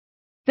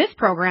This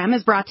program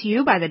is brought to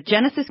you by the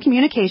Genesis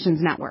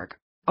Communications Network,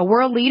 a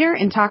world leader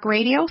in talk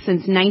radio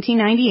since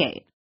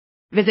 1998.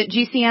 Visit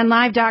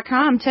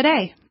GCNlive.com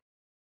today.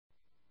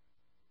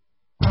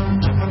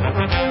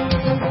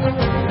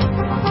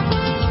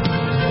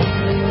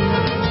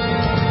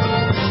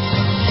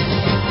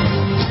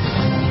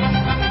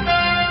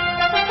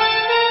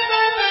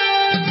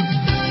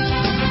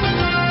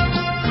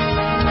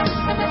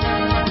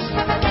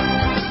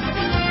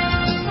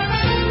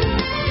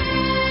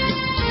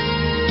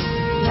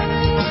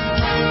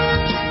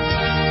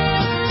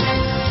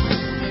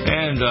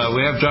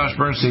 We have Josh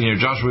Bernstein here.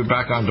 Josh will be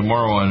back on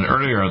tomorrow and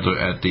earlier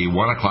at the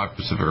 1 o'clock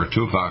Pacific or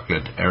 2 o'clock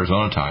at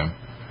Arizona time.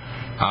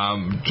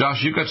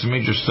 Josh, you've got some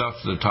major stuff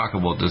to talk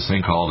about this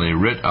thing called a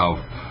writ of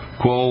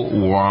quo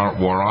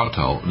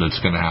warranto that's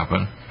going to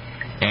happen.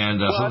 And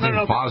something I don't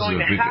know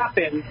positive. If it's going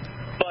to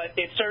happen, but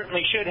it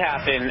certainly should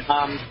happen.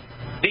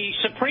 The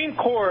Supreme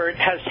Court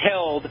has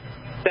held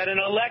that an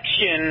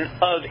election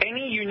of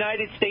any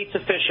United States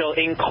official,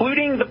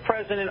 including the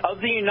President of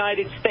the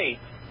United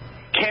States,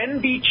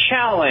 can be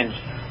challenged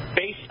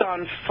based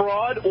on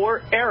fraud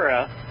or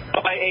error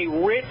by a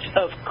writ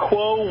of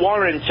quo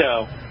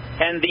warranto.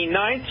 And the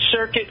Ninth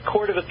Circuit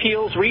Court of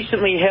Appeals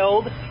recently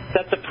held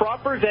that the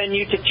proper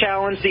venue to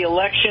challenge the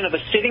election of a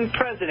sitting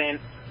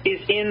president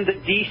is in the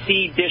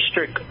D.C.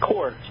 District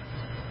Court.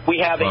 We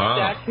have a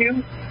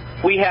statute.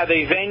 We have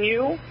a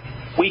venue.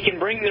 We can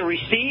bring the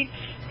receipts.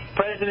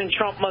 President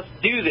Trump must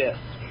do this.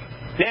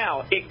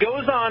 Now, it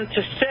goes on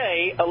to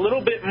say a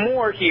little bit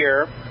more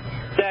here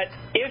that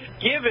if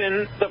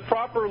given the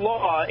proper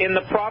law in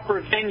the proper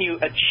venue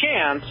a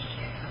chance,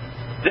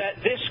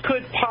 that this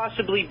could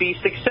possibly be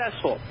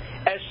successful.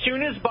 As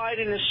soon as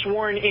Biden is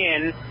sworn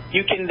in,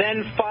 you can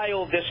then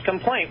file this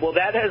complaint. Well,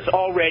 that has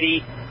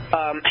already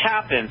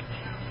happened.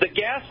 The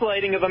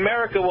gaslighting of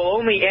America will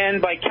only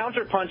end by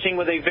counterpunching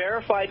with a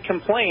verified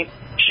complaint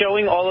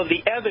showing all of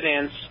the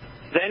evidence.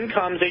 Then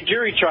comes a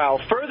jury trial.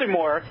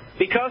 Furthermore,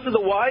 because of the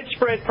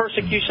widespread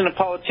persecution of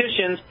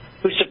politicians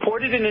who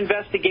supported an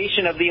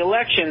investigation of the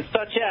election,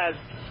 such as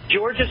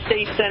Georgia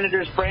State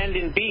Senators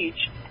Brandon Beach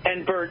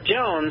and Burt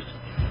Jones,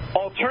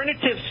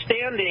 alternative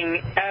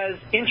standing as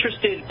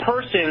interested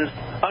persons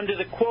under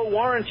the quo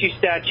warranto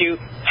statute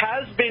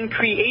has been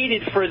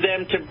created for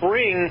them to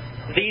bring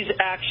these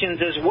actions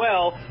as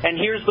well, and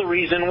here's the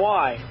reason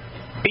why.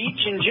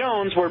 Beach and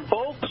Jones were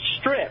both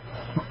stripped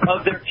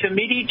of their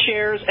committee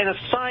chairs and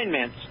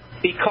assignments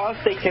because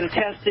they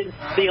contested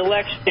the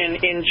election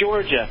in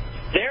Georgia.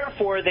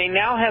 Therefore, they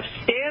now have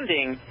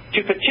standing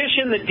to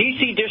petition the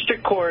D.C.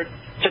 District Court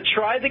to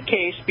try the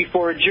case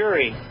before a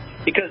jury,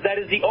 because that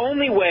is the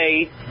only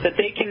way that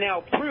they can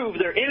now prove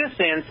their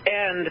innocence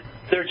and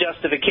their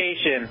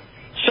justification.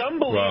 Some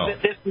believe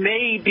that this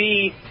may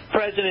be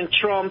President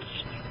Trump's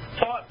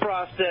thought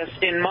process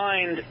in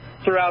mind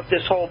throughout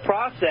this whole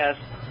process.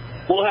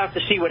 We'll have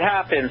to see what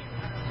happens.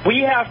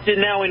 We have to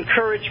now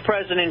encourage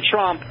President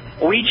Trump,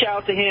 reach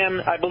out to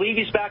him. I believe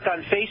he's back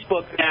on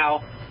Facebook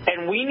now,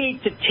 and we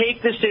need to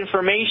take this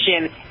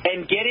information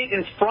and get it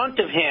in front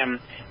of him,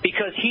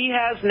 because he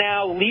has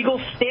now legal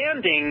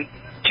standing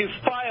to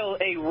file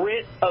a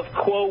writ of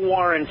quo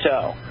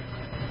warranto.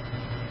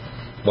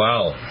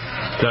 Wow.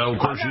 Now, of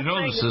course, you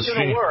know this is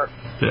streaming.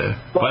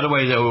 By the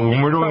way,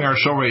 when we're doing our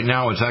show right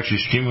now, it's actually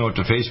streaming out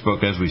to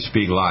Facebook as we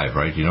speak live,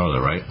 right? You know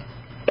that, right?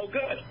 Oh,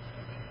 good.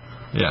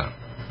 Yeah.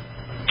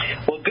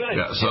 Well, good.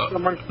 Yeah, so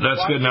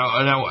that's good. Now,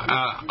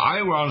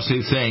 I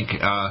honestly think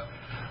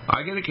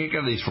I get a kick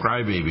out of these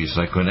crybabies,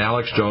 like when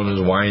Alex Jones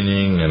is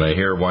whining, and I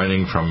hear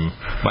whining from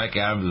Mike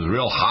Adams,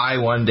 real high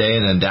one day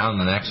and then down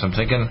the next. I'm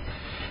thinking,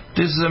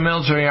 this is a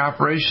military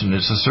operation.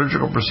 It's a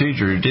surgical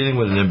procedure. You're dealing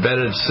with an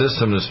embedded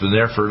system that's been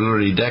there for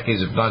literally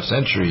decades, if not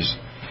centuries.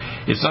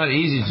 It's not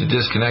easy to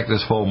disconnect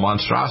this whole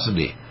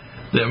monstrosity.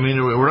 I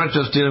mean, we're not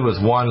just dealing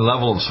with one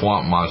level of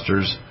swamp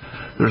monsters.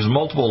 There's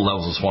multiple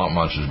levels of swamp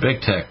monsters.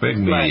 Big tech, big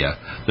media,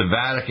 the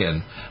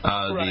Vatican,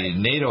 the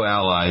NATO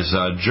allies,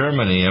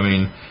 Germany. I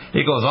mean,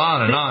 it goes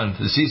on and on.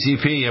 The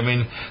CCP. I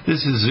mean,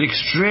 this is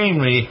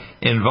extremely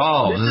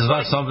involved. This is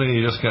not something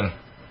you just can...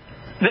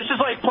 This is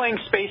like playing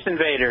Space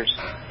Invaders.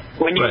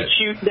 When you would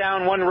shoot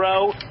down one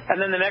row,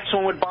 and then the next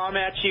one would bomb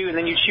at you, and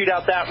then you'd shoot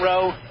out that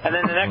row, and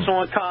then the next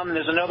one would come, and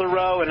there's another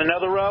row and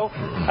another row.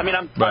 I mean,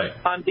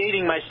 I'm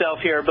dating myself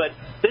here, but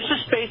this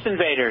is Space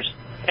Invaders,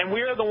 and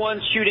we're the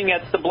ones shooting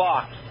at the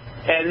blocks,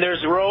 and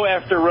there's row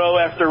after row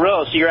after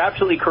row, so you're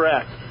absolutely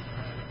correct.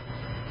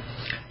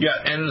 Yeah,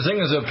 and the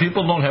thing is that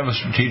people don't have a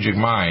strategic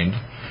mind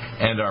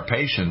and are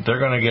patient. They're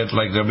going to get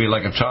they'll be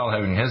like a child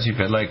having a hissy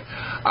fit, like,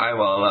 I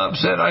was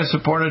upset I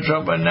supported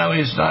Trump, and now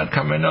he's not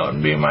coming out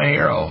and being my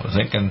hero.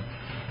 Thinking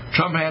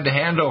Trump had to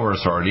hand over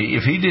authority.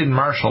 If he did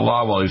martial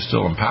law while he's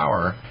still in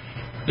power,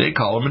 they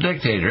call him a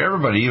dictator.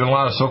 Everybody, even a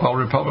lot of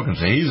so-called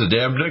Republicans, say he's a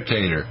damn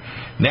dictator.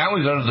 Now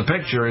he's out of the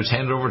picture. It's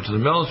handed over to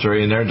the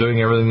military, and they're doing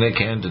everything they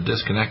can to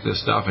disconnect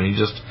this stuff. And he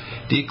just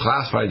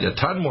declassified a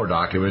ton more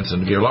documents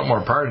and gave a lot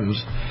more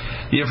pardons.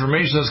 The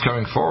information that's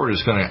coming forward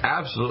is going to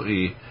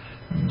absolutely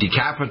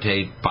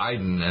decapitate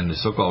Biden and the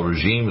so-called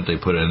regime that they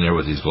put in there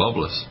with these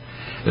globalists.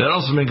 And it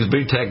also makes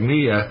big tech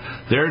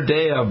media, their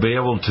day of being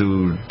able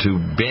to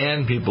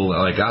ban people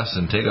like us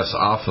and take us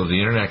off of the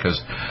internet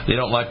because they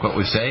don't like what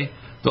we say,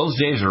 those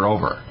days are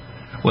over.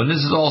 When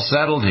this is all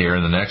settled here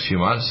in the next few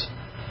months,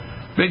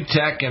 big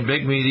tech and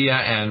big media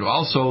and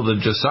also the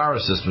Jasara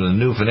system, the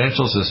new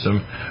financial system,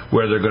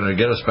 where they're going to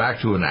get us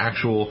back to an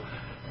actual,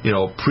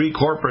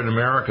 pre-corporate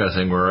America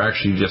thing where we're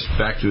actually just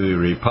back to a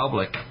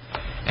republic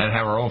and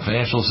have our own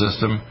financial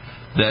system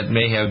that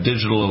may have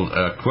digital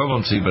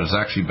equivalency, but it's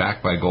actually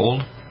backed by gold.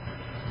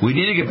 We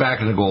need to get back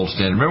to the gold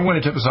standard. Remember when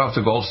they took us off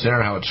the gold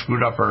standard, how it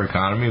screwed up our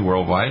economy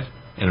worldwide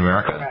in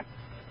America?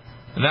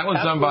 And that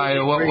was done by,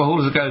 who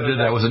was the guy that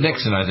did that? It was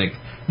Nixon, I think.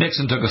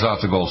 Nixon took us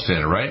off the gold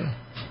standard, right?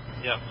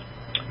 Yeah.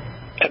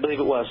 I believe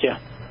it was, yeah.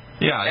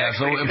 Yeah.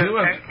 So if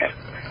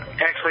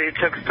actually, it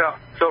took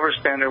silver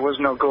standard. There was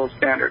no gold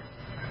standard.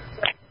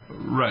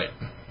 Right.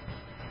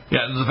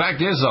 Yeah, the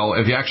fact is, though,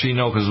 if you actually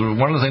know, because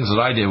one of the things that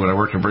I did when I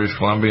worked in British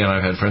Columbia and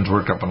I've had friends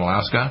work up in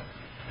Alaska,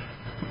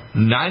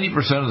 90%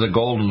 of the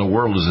gold in the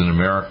world is in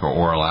America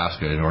or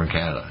Alaska or in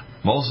Canada.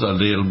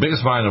 The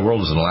biggest mine in the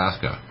world is in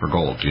Alaska for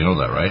gold. You know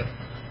that, right?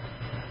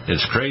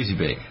 It's crazy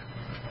big.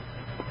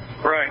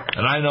 Right.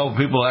 And I know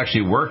people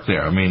actually work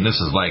there. I mean, this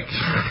is like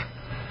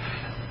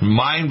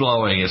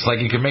mind-blowing. It's like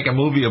you can make a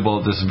movie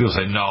about this and people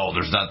say, no,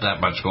 there's not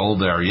that much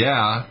gold there.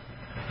 Yeah.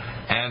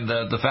 And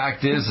the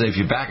fact is, if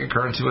you back a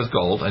currency with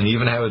gold and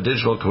even have a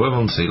digital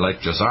equivalency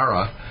like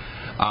Jasara,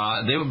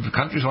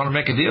 countries want to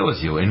make a deal with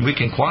you. And we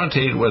can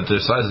quantitate what the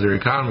size of their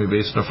economy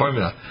based on a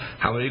formula.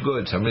 How many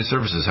goods, how many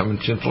services, how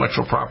much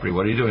intellectual property,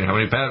 what are you doing, how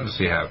many patents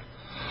do you have?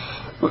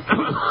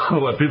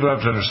 What people have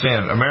to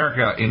understand,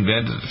 America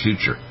invented the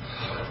future.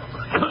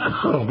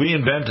 We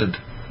invented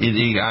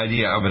the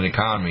idea of an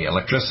economy,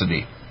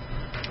 electricity,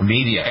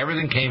 media.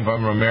 Everything came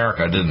from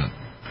America, didn't it?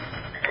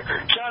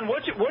 John,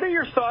 what are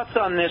your thoughts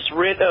on this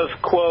writ of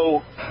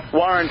quo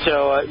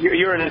warranto?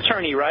 You're an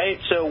attorney, right?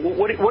 So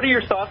what are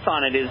your thoughts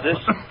on it? Is this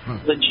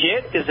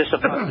legit? Is this a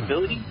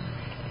possibility?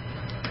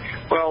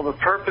 Well, the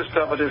purpose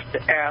of it is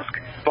to ask,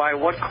 by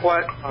what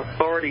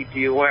authority do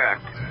you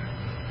act?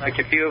 Like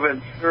if you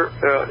have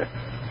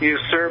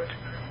usurped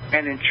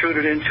and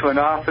intruded into an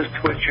office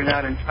to which you're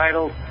not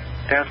entitled,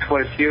 that's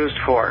what it's used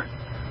for.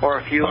 Or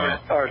if you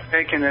are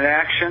taking an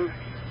action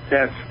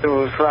that's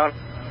without,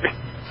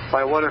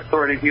 by what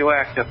authority do you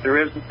act? If there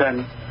isn't,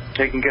 then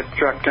they can get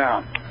struck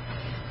down.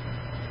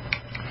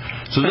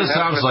 So this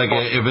sounds like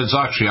if it's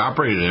actually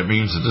operated, it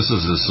means that this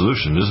is the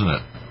solution, isn't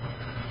it?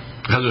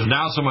 Because there's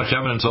now so much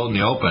evidence out in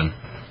the open.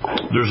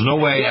 There's no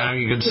way,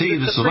 you can see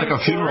this is like a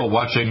funeral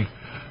watching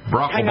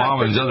Barack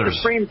Obama and the others.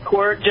 The Supreme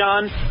Court,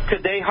 John,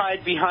 could they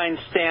hide behind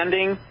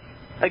standing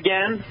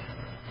again?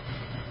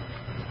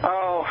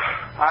 Oh,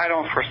 I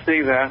don't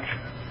foresee that.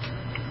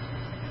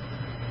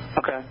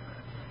 Okay.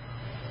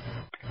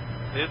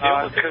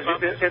 Because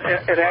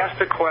it asked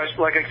the question,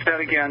 like I said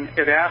again,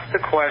 it asked the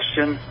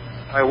question,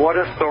 by what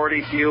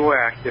authority do you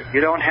act? If you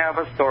don't have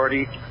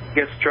authority, you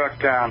get struck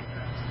down.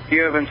 If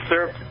you have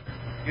usurped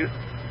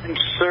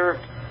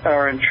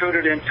or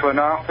intruded into an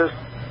office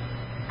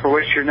for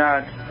which you're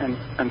not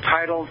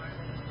entitled,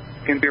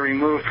 you can be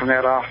removed from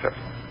that office.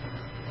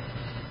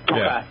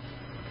 Yeah.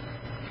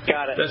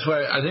 Got it. That's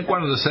why I think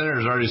one of the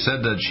senators already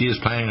said that she is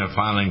planning on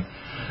filing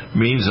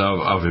means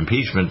of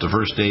impeachment the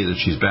first day that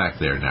she's back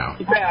there now.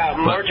 Yeah,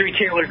 Marjorie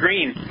Taylor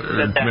Greene.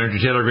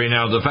 Marjorie Taylor Greene.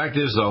 Now, the fact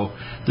is, though,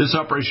 this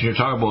operation you're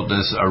talking about,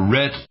 this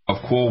writ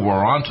of quo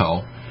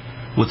warranto,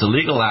 with the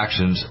legal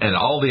actions and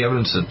all the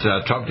evidence that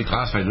Trump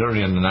declassified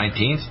literally on the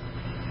 19th,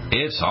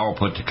 it's all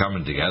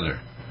coming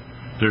together.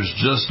 There's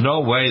just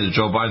no way that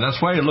Joe Biden. That's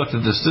why you looked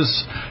at this.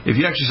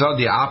 If you actually saw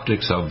the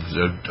optics of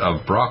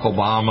Barack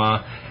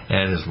Obama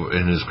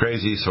and his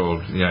crazy,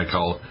 I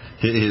call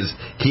his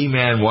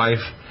He-Man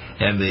wife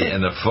and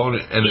the phone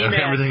and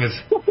everything is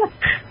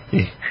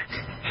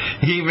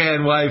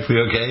He-Man wife,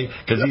 okay?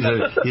 Because he's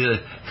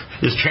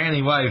his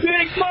tranny wife.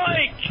 Big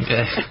Mike.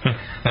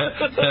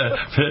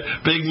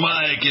 Big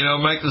Mike,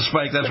 Mike the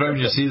Spike. That's why when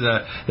you see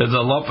the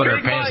lump in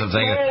her pants, I'm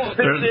thinking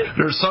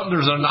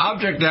there's an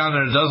object down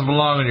there that doesn't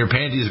belong in your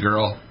panties,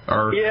 girl,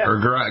 or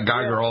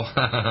guy, girl.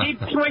 Keep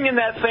swinging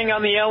that thing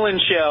on the Ellen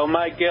Show.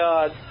 My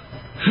God.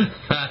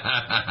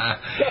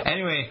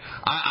 Anyway,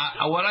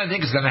 what I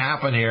think is going to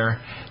happen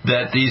here,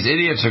 that these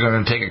idiots are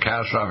going to take a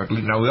catastrophic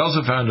leap. Now, we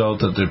also found out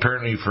that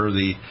apparently for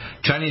the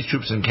Chinese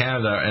troops in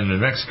Canada and in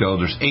Mexico,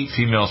 there's 8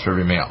 females for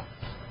every male.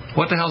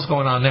 What the hell's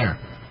going on there?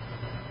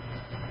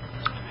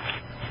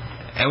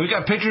 And we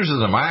got pictures of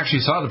them. I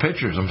actually saw the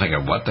pictures. I'm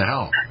thinking, what the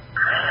hell?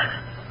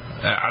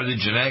 Are they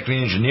genetically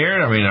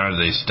engineered? I mean, are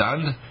they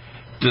stunned?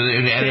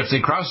 And if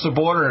they cross the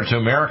border to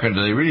America, do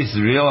they really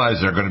realize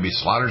they're going to be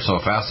slaughtered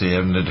so fast they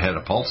haven't had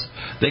a pulse?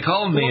 They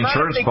call them the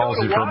insurance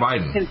policy for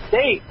Biden.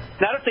 State.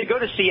 Not if they go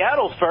to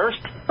Seattle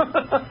first.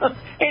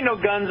 Ain't no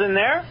guns in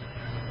there.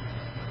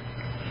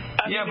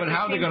 But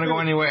how are they going to go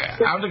anywhere?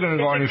 How are they going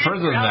to go any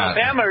further than that?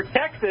 Alabama or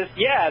Texas,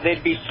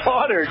 they'd be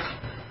slaughtered.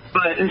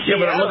 But in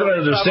Seattle, but look at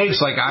other states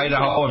like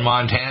Idaho and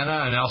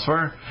Montana and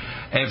elsewhere.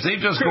 And if they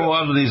just go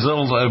out to these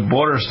little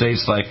border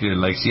states like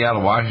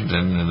Seattle,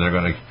 Washington, and they're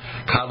going to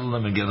cuddle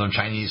them and give them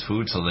Chinese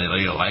food so they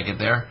like it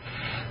there,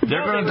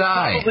 they're going to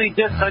die. Probably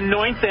just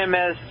anoint them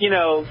as,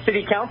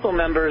 city council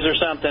members or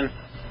something.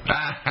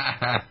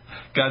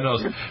 God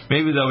knows.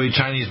 Maybe they'll be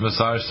Chinese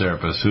massage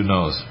therapists. Who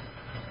knows?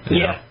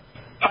 Yeah.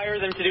 Hire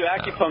them to do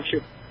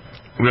acupuncture.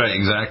 Right,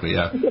 exactly,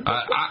 yeah.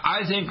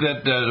 I think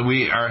that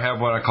we have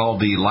what I call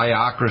the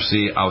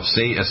liocracy of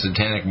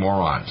satanic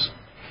morons.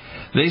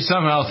 They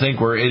somehow think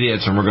we're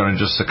idiots and we're going to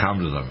just succumb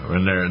to them,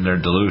 and they're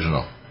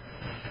delusional.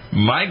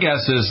 My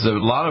guess is that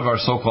a lot of our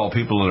so-called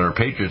people that are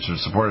patriots and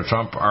support of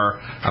Trump are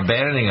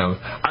abandoning him.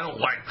 I don't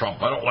like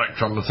Trump. I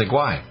think,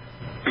 why?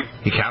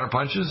 He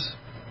counterpunches?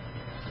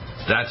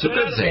 That's a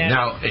good thing.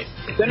 Now,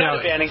 they're not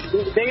abandoning.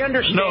 They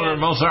understand. No,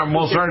 most are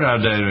not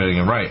abandoning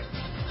him, right.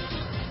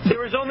 There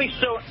was only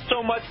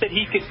so much that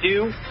he could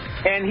do,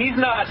 and he's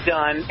not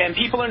done, and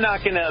people are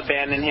not going to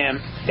abandon him.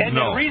 And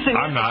the reason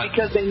is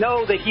because they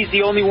know that he's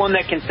the only one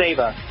that can save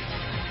us.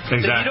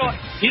 Exactly. So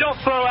you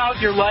don't throw out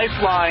your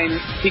lifeline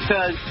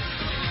because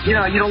you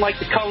don't like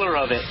the color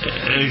of it.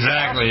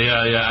 Exactly.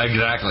 Yeah.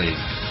 Exactly.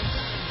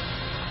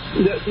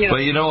 But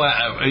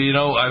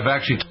I've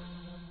actually.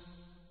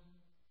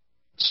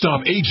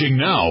 Stop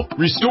aging now.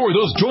 Restore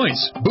those joints.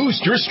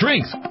 Boost your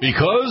strength.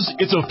 Because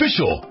it's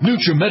official.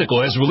 NutriMedical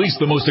has released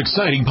the most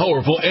exciting,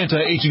 powerful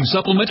anti-aging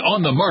supplement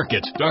on the market.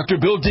 Dr.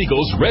 Bill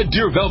Deagle's Red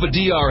Deer Velvet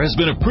DR has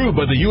been approved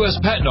by the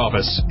U.S. Patent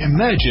Office.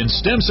 Imagine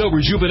stem cell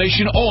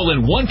rejuvenation all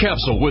in one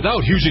capsule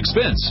without huge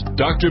expense.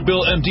 Dr.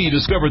 Bill MD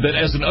discovered that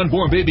as an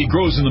unborn baby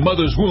grows in the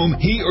mother's womb,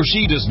 he or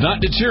she does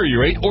not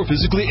deteriorate or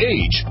physically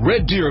age.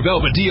 Red Deer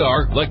Velvet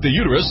DR, like the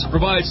uterus,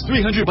 provides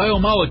 300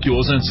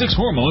 biomolecules and 6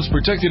 hormones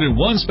protected in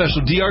one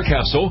special DR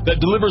capsule that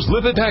delivers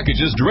lipid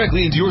packages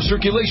directly into your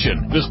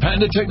circulation. This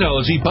patented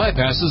technology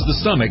bypasses the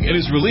stomach and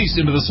is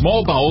released into the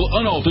small bowel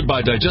unaltered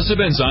by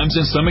digestive enzymes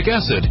and stomach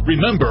acid.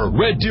 Remember,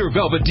 Red Deer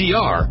Velvet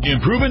DR.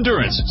 Improve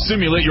endurance,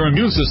 stimulate your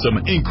immune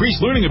system,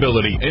 increase learning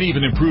ability, and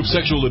even improve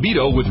sexual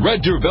libido with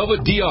Red Deer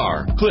Velvet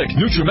DR. Click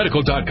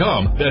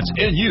NutriMedical.com, that's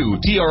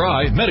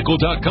NUTRI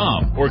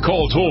medical.com, or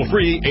call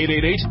toll-free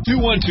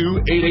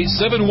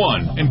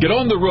 888-212-8871 and get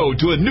on the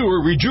road to a newer,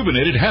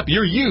 rejuvenated,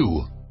 happier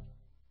you.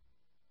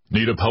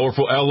 Need a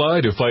powerful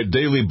ally to fight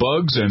daily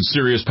bugs and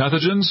serious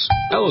pathogens?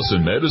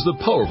 Allicin Med is the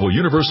powerful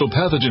universal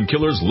pathogen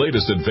killer's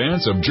latest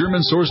advance of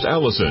German-sourced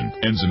allicin,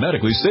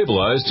 enzymatically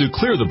stabilized to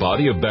clear the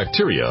body of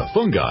bacteria,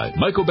 fungi,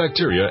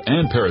 mycobacteria,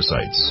 and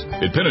parasites.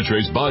 It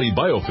penetrates body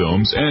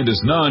biofilms and is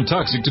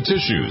non-toxic to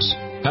tissues.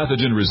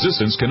 Pathogen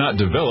resistance cannot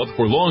develop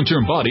for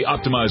long-term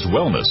body-optimized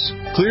wellness.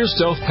 Clear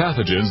stealth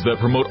pathogens that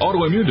promote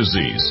autoimmune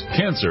disease,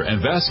 cancer, and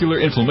vascular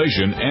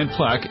inflammation and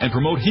plaque and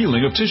promote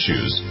healing of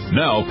tissues.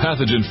 Now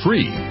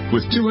pathogen-free.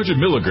 With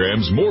 200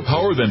 milligrams more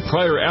power than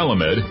prior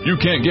Alamed, you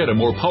can't get a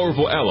more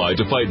powerful ally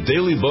to fight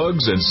daily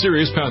bugs and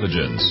serious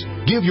pathogens.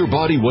 Give your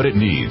body what it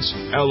needs.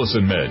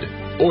 Allicin Med.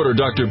 Order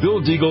Dr.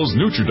 Bill Deagle's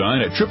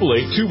Nutridyne at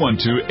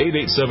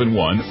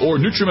 888-212-8871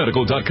 or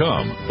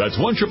NutriMedical.com. That's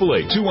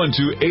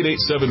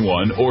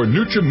 1-888-212-8871 or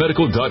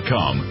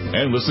NutriMedical.com.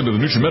 And listen to the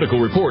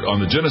NutriMedical Report on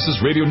the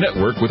Genesis Radio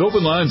Network with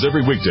open lines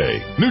every weekday.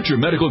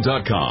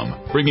 NutriMedical.com,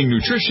 bringing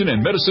nutrition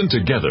and medicine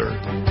together.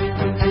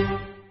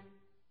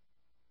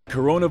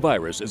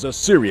 Coronavirus is a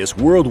serious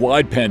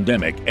worldwide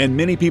pandemic, and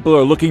many people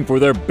are looking for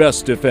their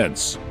best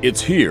defense.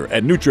 It's here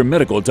at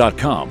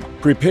NutriMedical.com.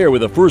 Prepare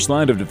with a first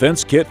line of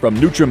defense kit from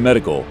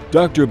NutriMedical.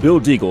 Dr.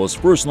 Bill Deagle's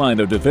first line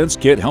of defense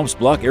kit helps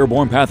block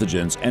airborne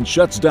pathogens and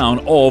shuts down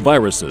all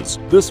viruses.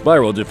 This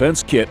viral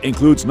defense kit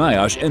includes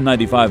NIOSH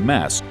N95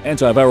 mask,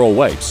 antiviral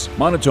wipes,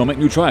 monatomic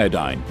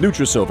Nutriodine,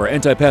 Nutrisilver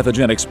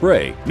antipathogenic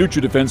spray,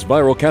 NutriDefense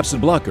viral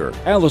capsid blocker,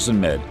 Allicin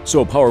Med,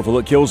 so powerful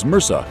it kills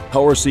MRSA,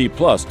 Power C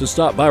Plus to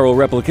stop viral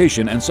replication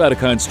and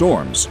cytokine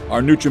storms.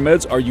 Our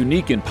NutriMeds are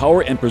unique in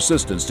power and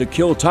persistence to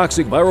kill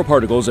toxic viral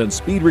particles and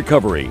speed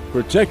recovery.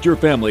 Protect your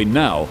family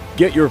now.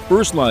 Get your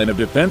first line of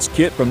defense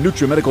kit from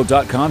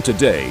NutriMedical.com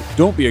today.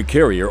 Don't be a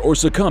carrier or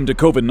succumb to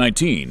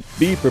COVID-19.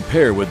 Be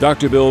prepared with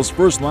Dr. Bill's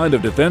first line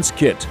of defense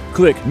kit.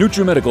 Click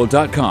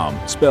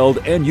NutriMedical.com, spelled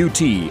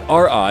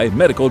N-U-T-R-I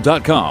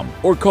medical.com,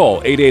 or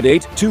call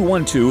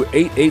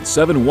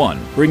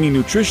 888-212-8871, bringing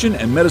nutrition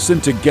and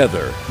medicine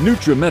together.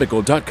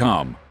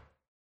 NutriMedical.com.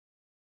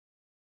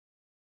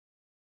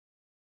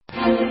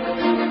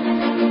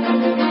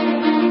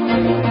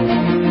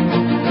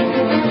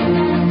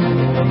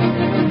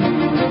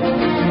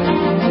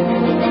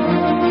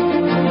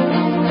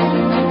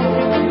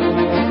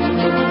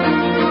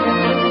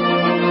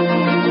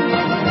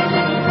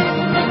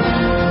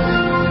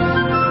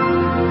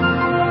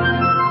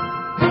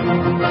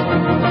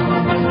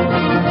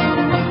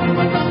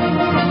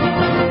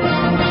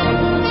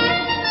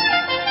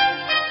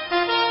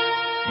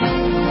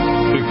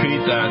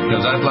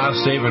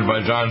 Statement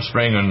by John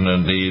Spring and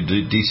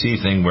the D.C.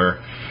 thing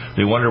where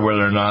they wonder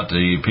whether or not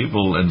the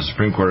people in the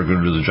Supreme Court are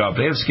going to do the job.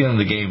 They have skin in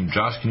the game.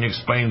 Josh, can you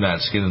explain that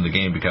skin in the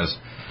game? Because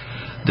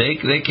they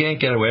can't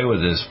get away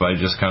with this by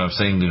just kind of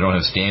saying they don't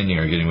have standing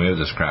or getting away with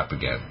this crap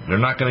again. They're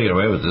not going to get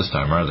away with it this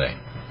time, are they?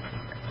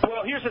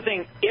 Well, here's here's the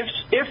thing: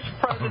 if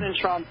President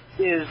Trump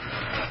is,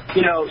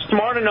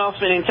 smart enough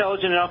and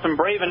intelligent enough and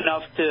brave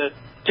enough to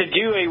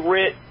do a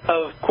writ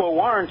of quo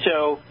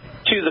warranto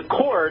to the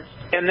courts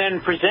and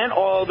then present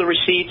all the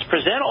receipts,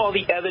 present all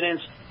the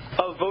evidence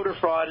of voter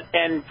fraud,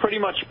 and pretty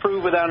much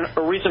prove without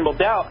a reasonable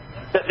doubt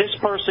that this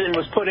person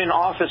was put in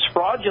office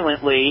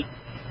fraudulently,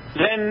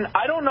 then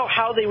I don't know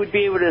how they would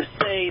be able to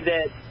say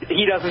that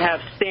he doesn't have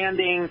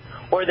standing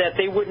or that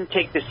they wouldn't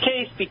take this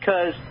case,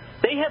 because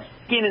they have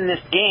skin in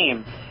this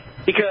game.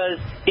 Because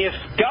if,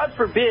 God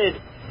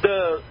forbid,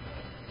 the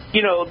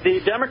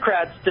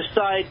Democrats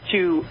decide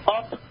to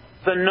up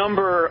the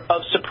number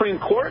of Supreme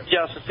Court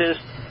justices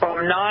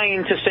from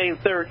 9 to, say,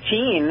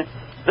 13,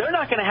 they're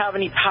not going to have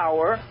any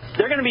power.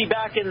 They're going to be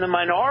back in the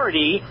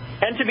minority.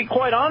 And to be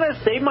quite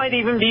honest, they might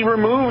even be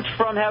removed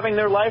from having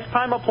their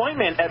lifetime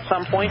appointment at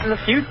some point in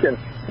the future.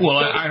 Well,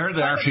 I heard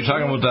they're actually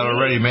talking about that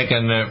already,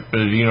 making,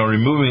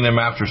 removing them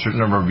after a certain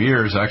number of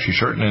years, actually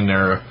shortening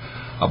their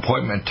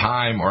appointment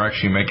time or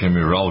actually making them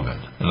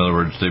irrelevant. In other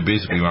words, they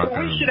basically aren't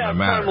going to matter. We should have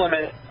term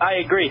limits. I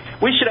agree.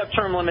 We should have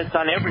term limits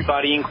on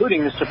everybody,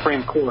 including the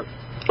Supreme Court.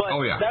 But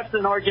that's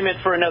an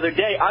argument for another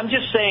day. I'm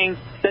just saying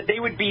that they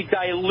would be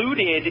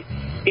diluted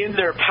in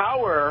their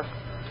power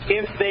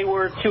if they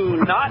were to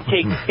not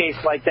take a case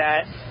like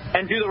that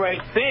and do the right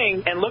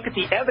thing and look at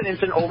the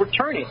evidence and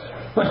overturn it.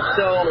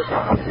 So,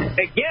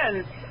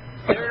 again,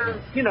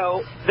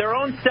 their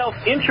own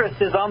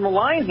self-interest is on the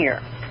line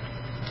here.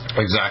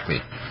 Exactly.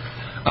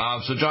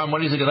 So, John, what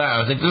do you think of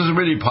that? I think this is a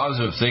really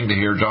positive thing to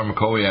hear John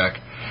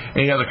McCowiak.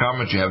 Any other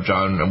comments you have,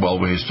 John? Well,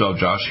 we still have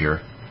Josh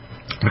here.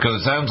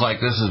 Because it sounds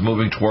like this is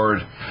moving toward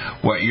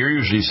what you're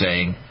usually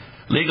saying,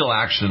 legal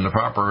action in the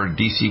proper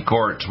D.C.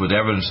 courts with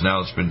evidence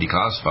now that's been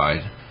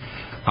declassified,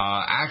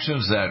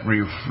 actions that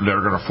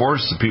are going to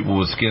force the people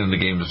with skin in the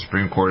game, the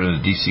Supreme Court and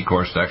the D.C.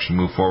 courts, to actually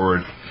move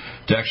forward,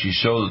 to actually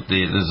show that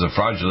this is a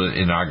fraudulent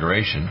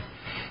inauguration.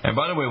 And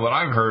by the way, what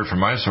I've heard from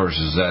my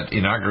sources is that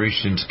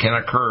inaugurations can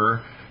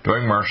occur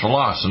during martial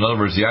law. So in other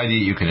words, the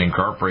idea you can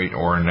incorporate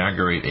or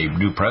inaugurate a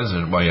new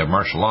president while you have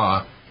martial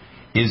law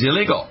is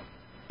illegal.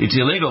 It's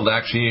illegal to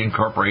actually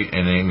incorporate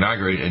and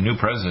inaugurate a new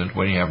president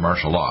when you have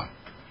martial law.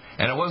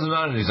 And it wasn't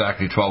done at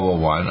exactly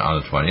 12:01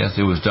 on the 20th.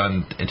 It was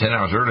done 10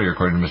 hours earlier,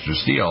 according to Mr.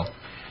 Steele.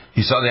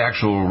 He saw the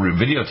actual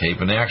videotape,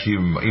 and they actually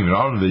even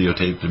on the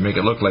videotape to make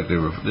it look like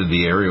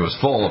the area was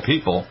full of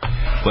people,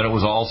 but it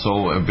was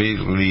also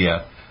basically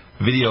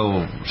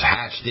video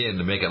hatched in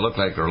to make it look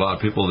like there were a lot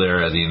of people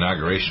there at the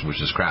inauguration,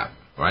 which is crap,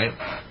 right?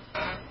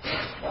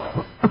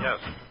 Yes.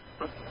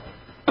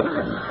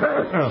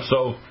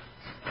 So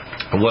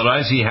what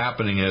I see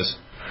happening is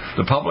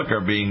the public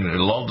are being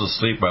lulled to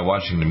sleep by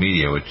watching the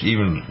media, which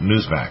even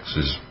Newsmax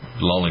is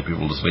lulling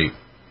people to sleep.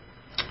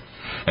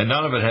 And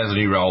none of it has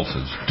any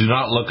relevance. Do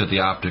not look at the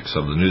optics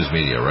of the news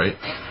media, right?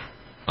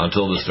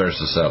 Until this starts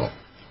to settle.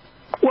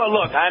 Well,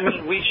 look, I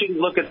mean, we shouldn't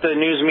look at the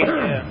news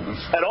media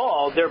at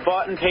all. They're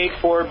bought and paid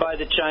for by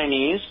the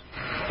Chinese.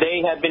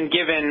 They have been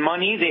given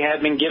money. They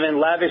have been given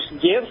lavish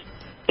gifts.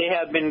 They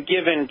have been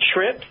given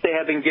trips. They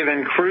have been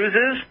given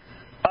cruises.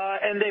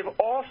 And they've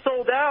all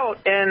sold out,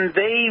 and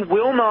they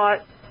will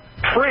not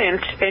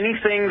print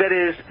anything that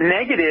is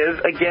negative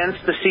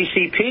against the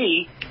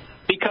CCP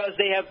because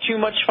they have too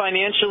much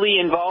financially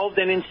involved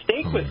and in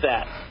stake with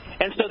that.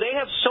 And so they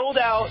have sold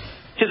out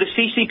to the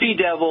CCP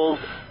devils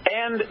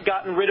and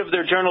gotten rid of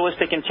their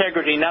journalistic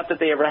integrity, not that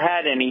they ever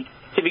had any,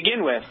 to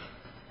begin with.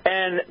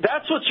 And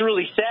that's what's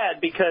really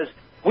sad, because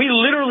we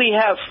literally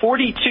have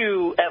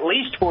 42, at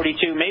least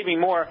 42, maybe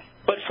more,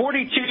 but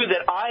 42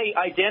 that I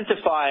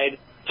identified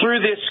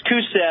through this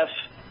Kusef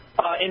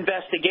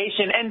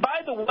investigation. And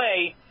by the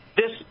way,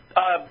 this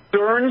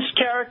Burns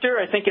character,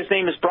 I think his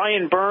name is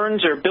Brian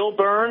Burns or Bill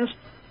Burns,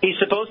 he's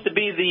supposed to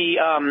be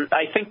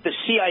the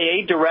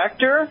CIA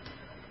director.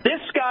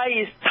 This guy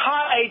is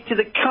tied to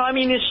the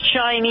communist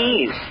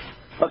Chinese,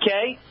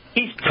 okay?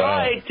 He's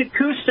tied to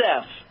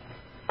Kusef.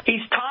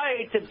 He's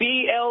tied to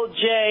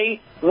BLJ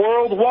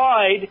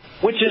Worldwide,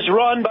 which is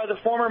run by the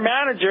former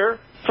manager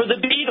for the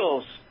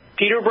Beatles,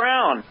 Peter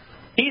Brown.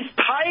 He's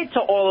tied to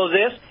all of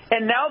this,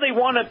 and now they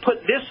want to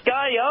put this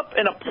guy up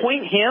and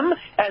appoint him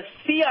as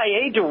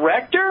CIA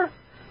director?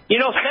 You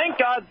know, thank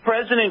God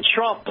President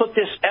Trump put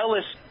this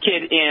Ellis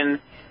kid in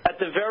at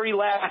the very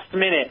last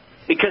minute,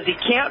 because he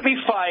can't be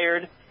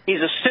fired. He's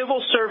a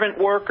civil servant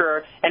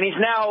worker, and he's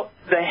now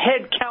the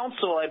head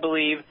counsel, I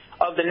believe,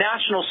 of the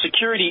National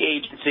Security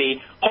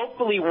Agency,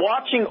 hopefully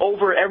watching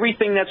over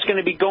everything that's going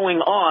to be going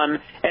on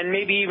and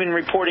maybe even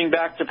reporting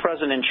back to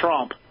President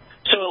Trump.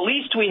 So at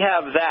least we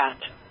have that.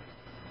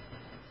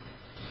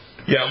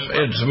 Yeah,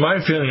 it's my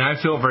feeling. I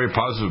feel very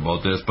positive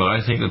about this, but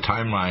I think the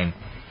timeline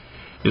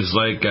is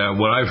like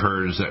what I've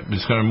heard is that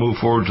it's going to move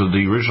forward to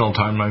the original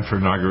timeline for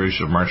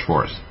inauguration of March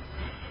 4th.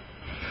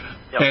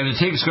 Yep. And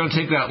it's going to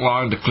take that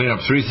long to clean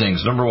up three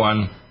things. Number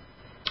one,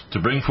 to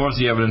bring forth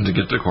the evidence to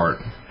get to court,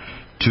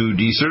 to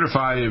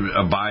decertify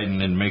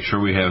Biden and make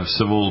sure we have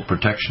civil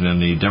protection in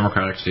the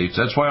Democratic states.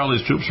 That's why all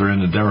these troops are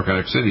in the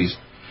Democratic cities,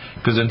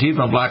 Because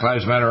Antifa and Black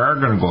Lives Matter are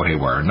going to go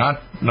haywire.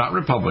 Not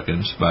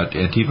Republicans, but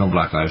Antifa and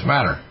Black Lives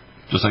Matter.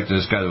 Just like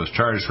this guy that was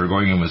charged for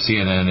going in with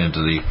CNN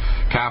into the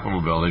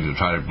Capitol building to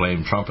try to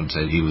blame Trump and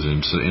said he was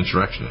an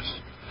insurrectionist.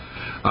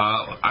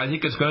 I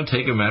think it's going to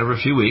take a matter of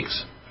a few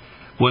weeks.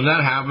 When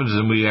that happens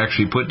and we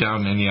actually put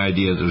down any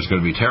idea that there's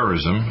going to be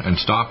terrorism and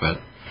stop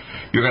it,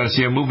 you're going to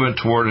see a movement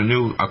toward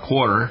a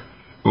quarter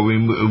where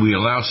we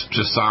allow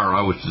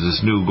Cesara, which is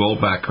this new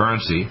gold-backed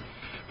currency,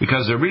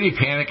 because they're really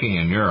panicking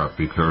in Europe.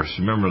 Because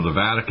remember, the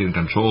Vatican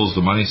controls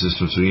the money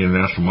systems of the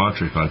International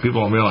Monetary Fund.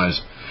 People don't realize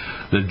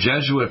the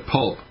Jesuit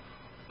Pope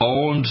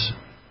owns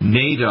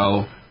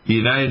NATO. The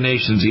United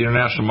Nations, the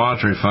International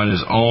Monetary Fund,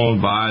 is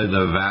owned by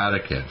the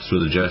Vatican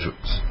through the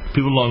Jesuits.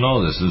 People don't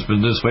know this. It's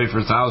been this way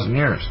for 1,000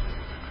 years.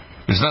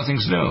 It's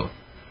nothing's new.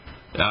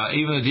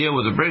 Even the deal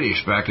with the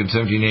British back in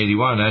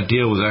 1781, that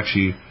deal was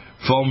actually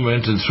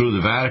fomented through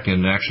the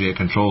Vatican and actually had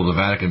control of the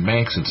Vatican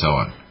banks and so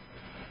on.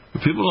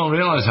 But people don't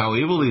realize how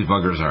evil these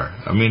buggers are.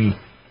 I mean,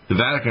 the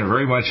Vatican are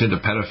very much into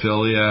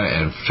pedophilia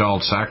and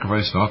child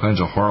sacrifice and all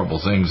kinds of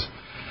horrible things.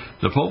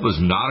 The Pope is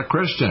not a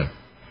Christian.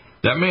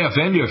 That may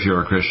offend you if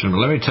you're a Christian,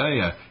 but let me tell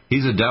you,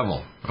 he's a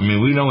devil. I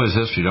mean, we know his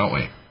history, don't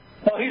we?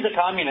 Well, he's a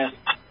communist.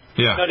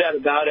 Yeah. No doubt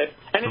about it.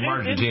 And From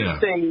Argentina.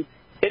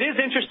 It is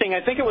interesting.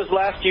 I think it was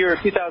last year,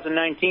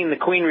 2019,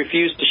 the Queen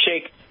refused to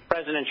shake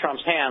President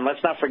Trump's hand. Let's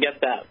not forget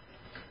that.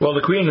 Well,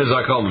 the Queen is,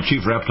 I call the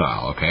chief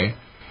reptile, okay?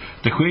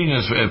 The Queen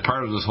is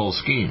part of this whole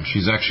scheme.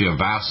 She's actually a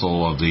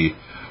vassal of the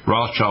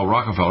Rothschild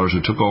Rockefellers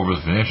who took over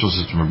the financial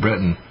system of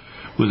Britain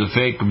with a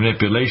fake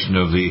manipulation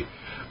of the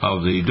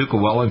Duke of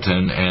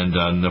Wellington and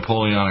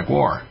Napoleonic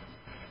War.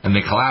 And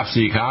they collapsed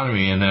the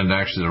economy, and then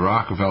actually the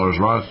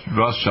Rockefellers,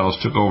 Rothschilds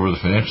took over the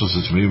financial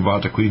system, even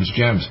bought the Queen's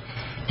gems.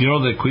 Do you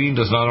know the Queen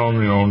does not own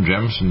her own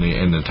gems in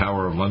the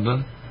Tower of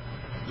London?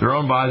 They're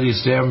owned by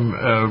these damn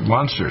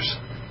monsters.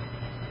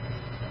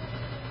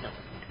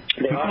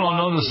 People don't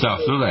know this stuff,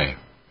 do they?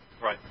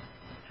 Right.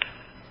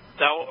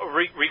 Now,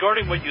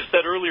 regarding what you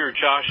said earlier,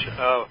 Josh,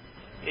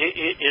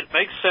 it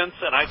makes sense,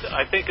 and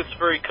I think it's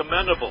very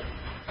commendable.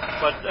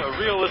 But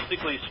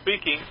realistically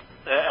speaking,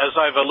 as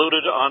I've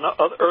alluded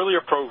on earlier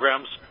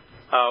programs,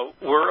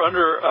 we're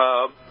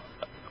under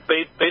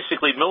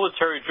basically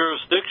military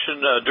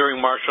jurisdiction during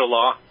martial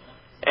law,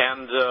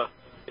 and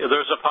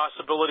there's a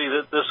possibility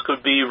that this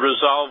could be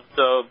resolved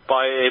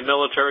by a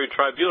military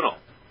tribunal.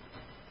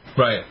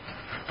 Right.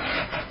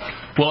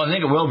 Well, I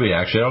think it will be,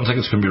 actually. I don't think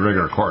it's going to be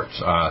regular courts.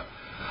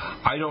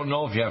 I don't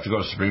know if you have to go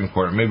to the Supreme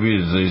Court. Maybe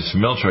these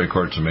military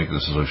courts will make the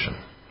solution.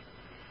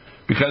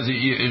 Because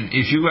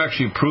if you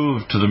actually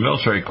prove to the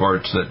military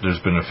courts that there's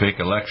been a fake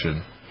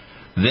election,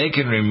 they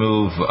can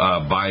remove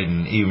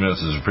Biden even if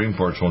the Supreme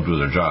Courts won't do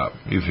their job,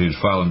 if he's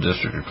filed in the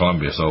District of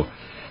Columbia. So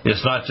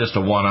it's not just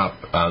a one-up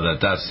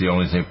that's the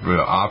only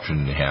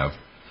option they have.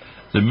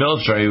 The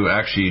military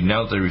actually,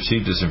 now that they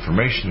received this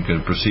information,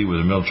 can proceed with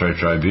a military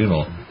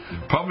tribunal.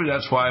 Probably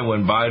that's why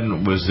when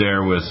Biden was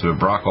there with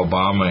Barack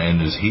Obama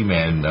and his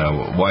He-Man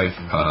wife,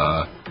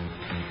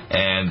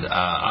 and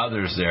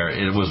others there,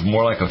 it was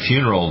more like a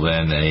funeral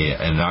than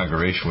an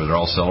inauguration where they're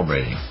all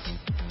celebrating.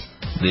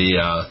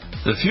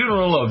 The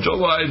funeral of Joe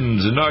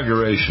Biden's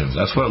inauguration.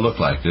 That's what it looked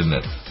like, didn't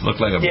it? It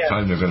looked like a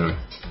time they're going to...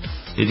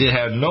 It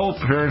had no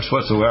appearance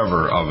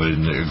whatsoever of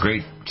a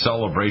great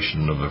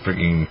celebration of a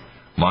freaking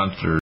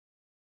monster.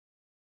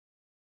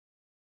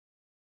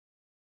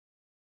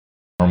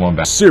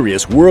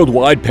 Serious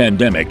worldwide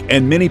pandemic,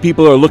 and many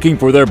people are looking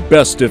for their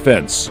best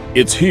defense.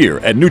 It's here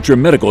at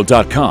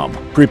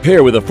NutriMedical.com.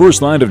 Prepare with a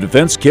first line of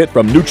defense kit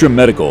from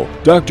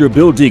NutriMedical. Dr.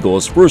 Bill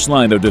Deagle's first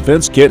line of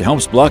defense kit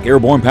helps block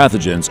airborne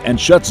pathogens and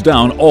shuts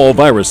down all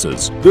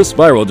viruses. This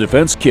viral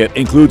defense kit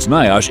includes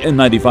NIOSH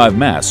N95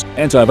 mask,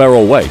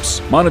 antiviral wipes,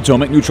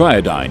 monatomic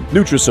Nutriodine,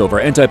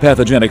 Nutrisilver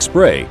antipathogenic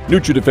spray,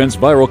 NutriDefense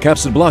viral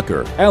capsid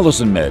blocker,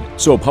 Allison Med,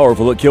 so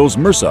powerful it kills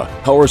MRSA,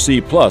 Power C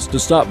Plus to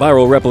stop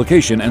viral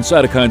replication and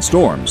cytokine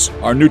storms.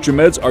 Our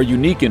NutriMeds are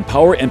unique in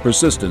power and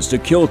persistence to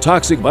kill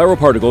toxic viral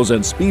particles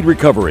and speed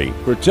recovery.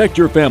 Protect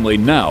your family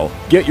now.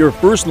 Get your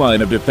first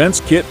line of defense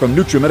kit from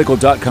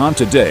NutriMedical.com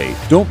today.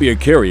 Don't be a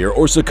carrier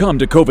or succumb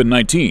to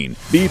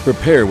COVID-19. Be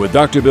prepared with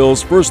Dr.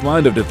 Bill's first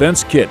line of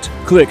defense kit.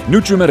 Click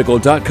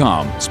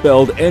NutriMedical.com,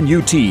 spelled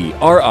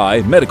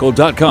N-U-T-R-I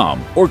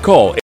medical.com, or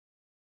call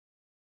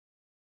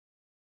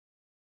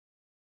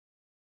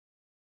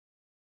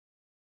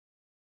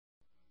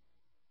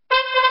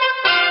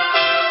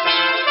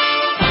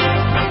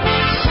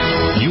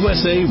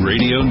USA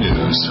Radio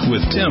News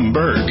with Tim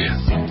Berg.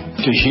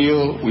 To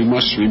heal, we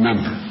must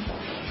remember.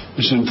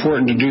 It's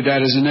important to do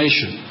that as a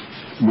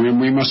nation.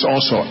 We must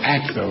also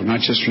act, though, not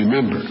just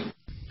remember.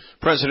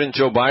 President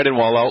Joe Biden,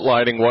 while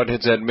outlining what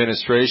his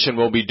administration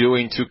will be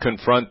doing to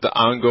confront the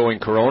ongoing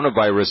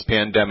coronavirus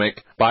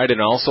pandemic, Biden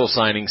also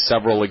signing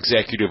several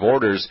executive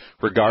orders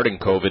regarding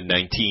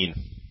COVID-19.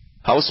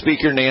 House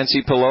Speaker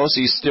Nancy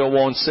Pelosi still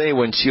won't say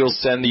when she'll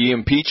send the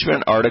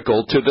impeachment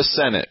article to the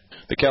Senate.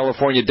 The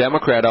California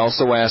Democrat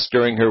also asked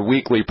during her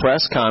weekly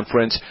press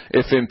conference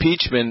if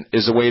impeachment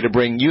is a way to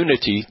bring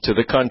unity to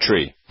the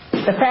country.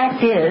 The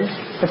fact is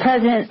the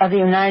President of the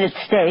United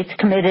States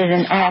committed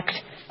an act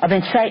of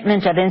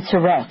incitement of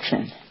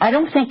insurrection. I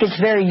don't think it's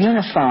very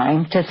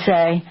unifying to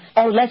say,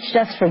 oh, let's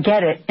just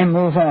forget it and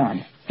move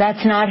on.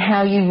 That's not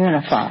how you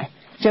unify.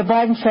 Joe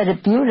Biden said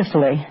it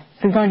beautifully.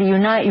 If you're going to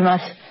unite, you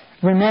must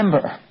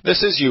remember.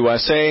 This is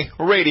USA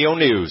Radio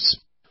News.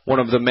 One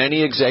of the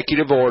many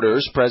executive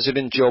orders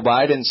President Joe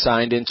Biden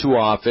signed into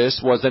office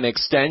was an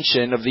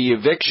extension of the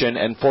eviction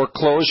and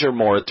foreclosure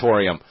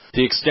moratorium,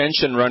 the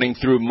extension running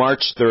through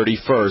March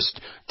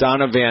 31st.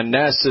 Donna Van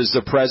Ness is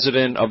the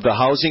president of the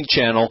Housing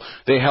Channel.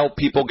 They help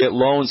people get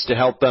loans to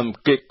help them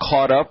get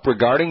caught up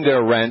regarding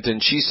their rent,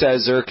 and she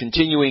says they're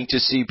continuing to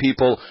see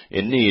people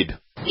in need.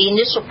 The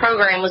initial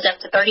program was up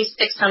to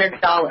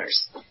 $3,600.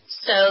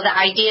 So the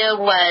idea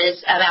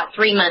was about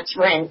 3 months'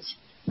 rent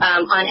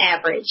on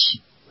average.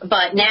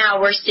 But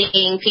now we're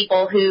seeing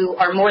people who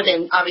are more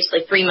than, obviously,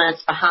 3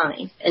 months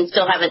behind and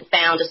still haven't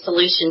found a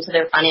solution to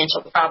their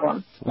financial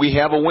problem. We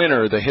have a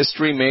winner. The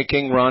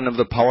history-making run of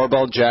the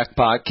Powerball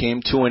jackpot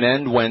came to an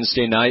end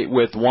Wednesday night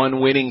with one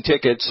winning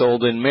ticket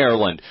sold in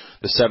Maryland.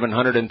 The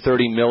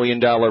 $730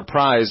 million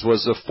prize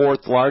was the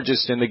fourth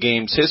largest in the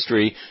game's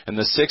history and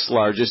the sixth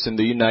largest in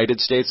the United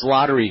States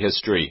lottery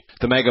history.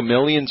 The Mega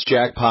Millions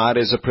jackpot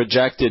is a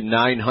projected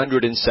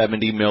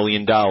 $970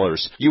 million.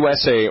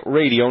 USA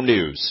Radio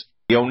News.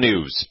 Radio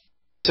News.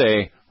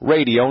 Say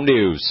Radio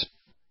News.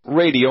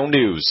 Radio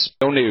News.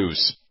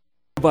 News.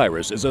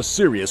 Virus is a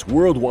serious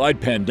worldwide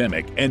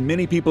pandemic, and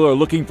many people are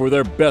looking for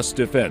their best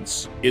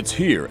defense. It's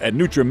here at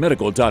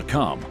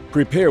NutriMedical.com.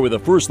 Prepare with a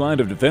first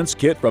line of defense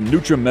kit from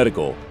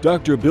NutriMedical.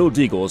 Dr. Bill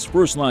Deagle's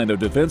first line of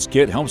defense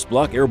kit helps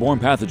block airborne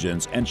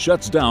pathogens and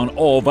shuts down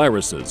all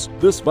viruses.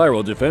 This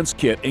viral defense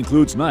kit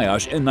includes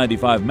NIOSH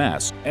N95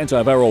 mask,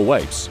 antiviral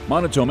wipes,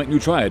 monatomic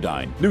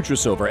Nutriodine,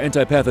 Nutrisilver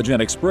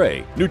antipathogenic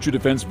spray,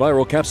 NutriDefense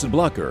viral capsid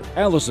blocker,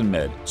 Allison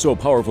Med, so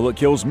powerful it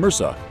kills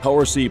MRSA,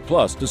 Power C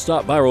Plus to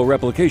stop viral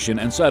replication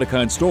and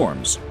cytokine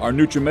storms. Our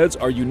NutriMeds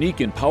are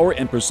unique in power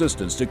and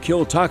persistence to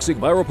kill toxic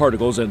viral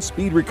particles and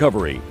speed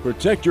recovery.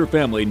 Protect your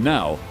family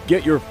now.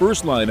 Get your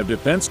first line of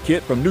defense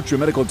kit from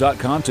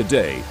NutriMedical.com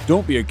today.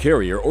 Don't be a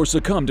carrier or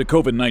succumb to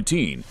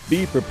COVID-19.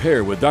 Be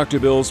prepared with Dr.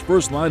 Bill's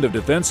first line of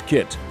defense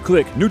kit.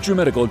 Click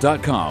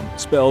NutriMedical.com,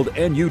 spelled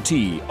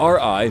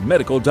N-U-T-R-I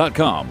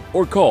medical.com,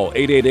 or call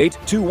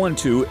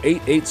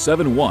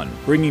 888-212-8871,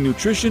 bringing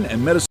nutrition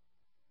and medicine.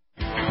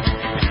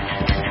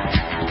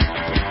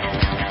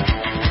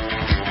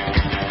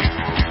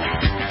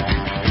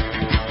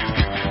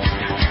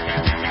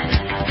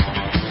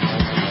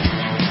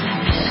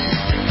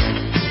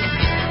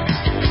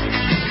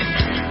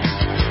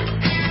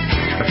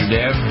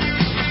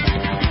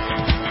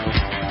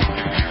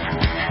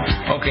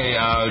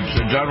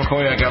 John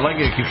McCoyak, I'd like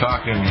you to keep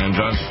talking, and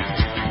John's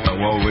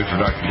while we wait for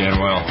Dr. Dan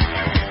Well.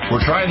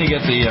 We're trying to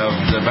get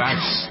the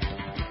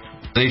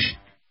vaccination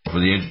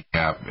for the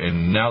EduCap,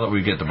 and now that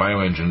we get the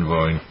bioengine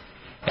going,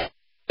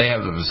 they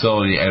have the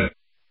facility at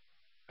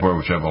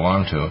which I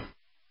belong to,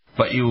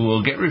 but you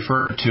will get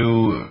referred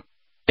to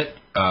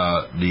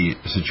the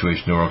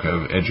situation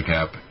of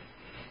EduCap.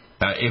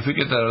 If we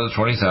get that other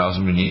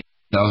 $20,000, we need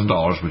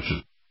 $1,000, which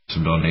is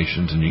some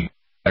donations, and you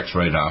X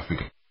right off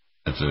because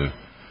it's a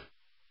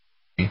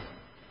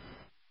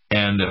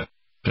and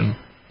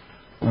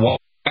we'll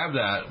have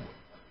that.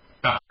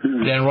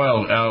 Dan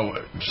Royal,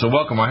 so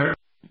welcome. I heard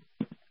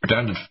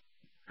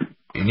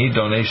you need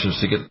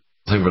donations to get the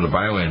thing for the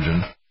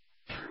bioengine.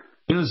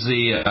 Use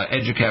the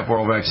EduCap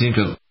oral vaccine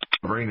because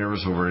I'm very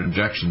nervous over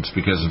injections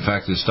because, in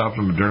fact, they stopped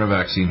the Moderna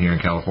vaccine here in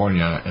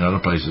California and other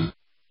places.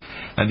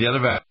 And the other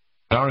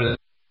vaccine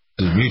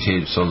is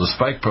mutated, so the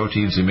spike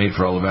proteins they made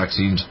for all the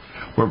vaccines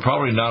were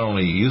probably not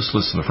only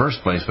useless in the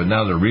first place, but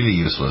now they're really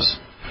useless.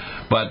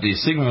 But the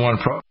Sigma 1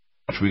 protein,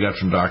 which we got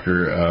from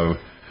Dr.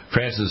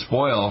 Francis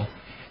Boyle,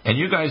 and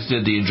you guys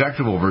did the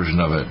injectable version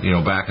of it. You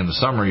know, back in the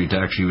summer, you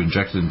actually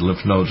injected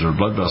lymph nodes or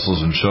blood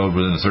vessels and showed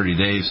within 30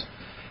 days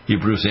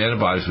you produce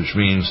antibodies, which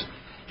means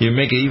you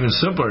make it even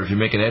simpler if you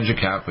make an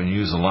EduCap and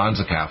use a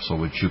Lonza capsule,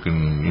 which you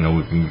can,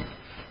 we can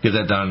get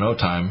that done in no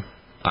time.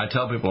 I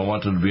tell people I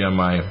want them to be on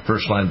my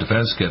first line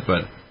defense kit,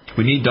 but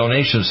we need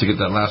donations to get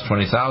that last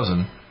 20,000.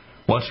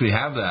 Once we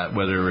have that,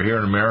 whether we're here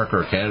in America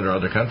or Canada or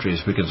other countries,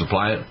 we can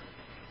supply it.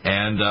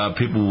 And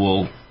people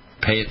will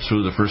pay it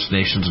through the First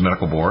Nations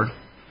Medical Board.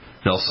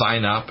 They'll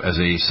sign up as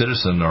a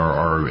citizen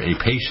or a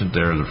patient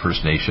there in the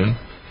First Nation.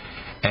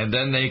 And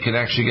then they can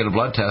actually get a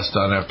blood test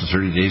done after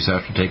 30 days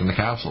after taking the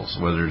capsules,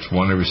 whether it's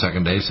one every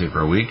second day, say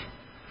for a week.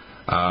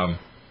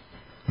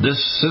 This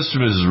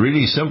system is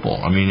really simple.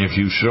 I mean, if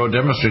you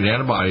demonstrate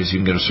antibodies, you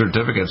can get a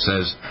certificate that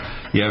says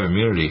you have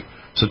immunity.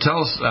 So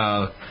tell us,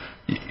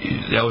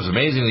 that was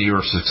amazing that you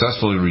were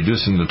successful in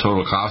reducing the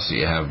total cost that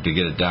you have to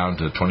get it down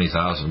to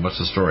 $20,000. What's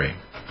the story?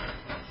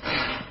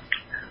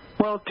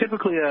 Well,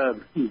 typically a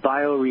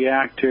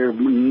bioreactor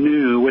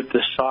new with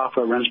the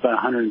software runs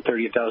about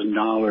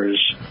 $130,000,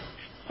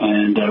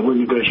 and we're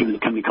negotiating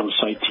with a company called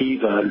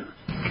Cytiva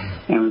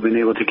and we've been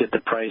able to get the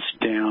price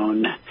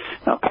down,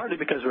 partly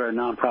because we're a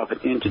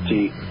nonprofit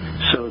entity,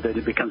 so that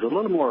it becomes a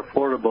little more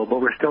affordable, but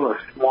we're still a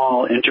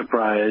small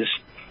enterprise.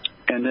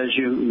 And as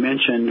you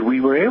mentioned,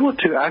 we were able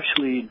to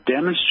actually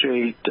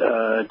demonstrate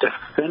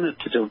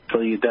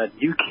definitively that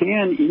you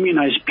can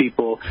immunize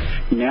people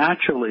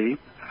naturally,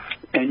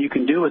 and you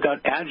can do it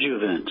without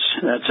adjuvants.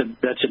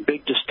 That's a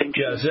big distinction.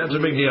 Yes, that's a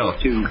big deal.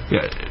 So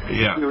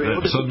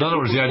in other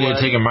words, the idea of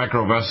taking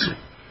microvessels,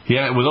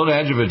 without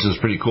adjuvants is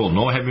pretty cool.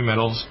 No heavy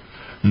metals,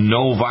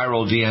 no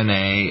viral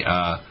DNA,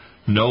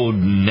 no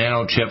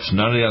nanochips,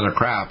 none of the other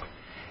crap.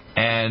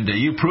 And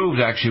you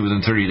proved actually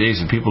within 30 days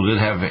that people did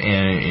have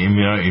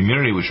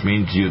immunity, which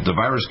means the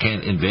virus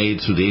can't invade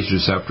through the ACE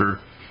receptor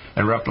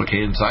and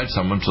replicate inside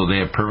someone, so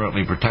they are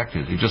permanently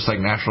protected. It's just like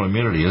natural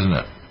immunity, isn't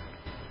it?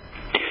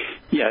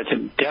 Yeah, it's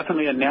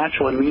definitely a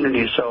natural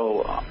immunity.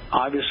 So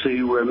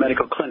obviously we're a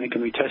medical clinic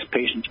and we test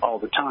patients all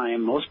the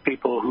time. Most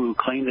people who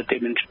claim that they've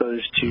been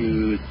exposed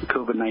to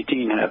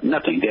COVID-19 have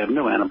nothing. They have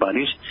no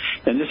antibodies.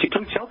 And this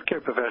includes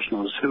healthcare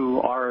professionals who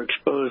are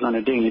exposed on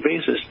a daily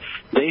basis.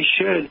 They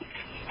should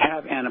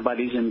have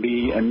antibodies and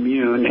be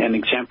immune and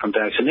exempt from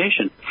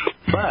vaccination.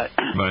 But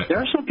there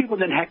are some people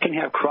that can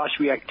have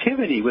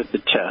cross-reactivity with the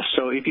test.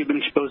 So if you've been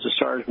exposed to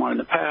SARS-1 in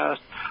the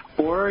past,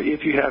 or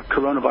if you have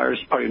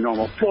coronavirus part of your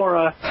normal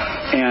flora,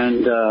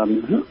 and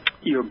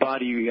your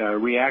body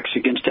reacts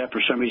against that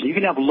for some reason, you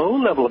can have low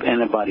level of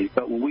antibodies.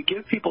 But when we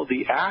give people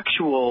the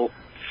actual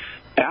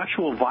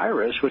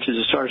virus, which is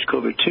a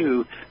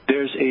SARS-CoV-2,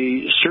 there's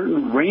a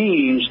certain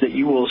range that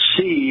you will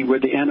see where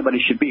the antibody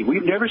should be.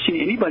 We've never seen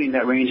anybody in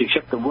that range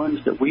except the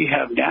ones that we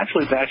have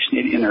naturally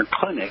vaccinated in our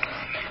clinic.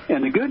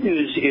 And the good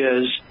news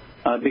is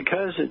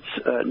because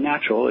it's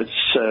natural, it's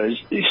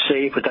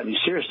safe without any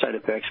serious side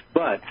effects.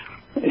 But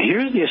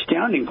here's the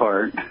astounding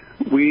part.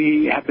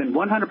 We have been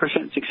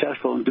 100%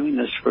 successful in doing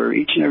this for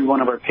each and every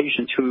one of our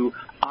patients who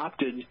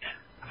opted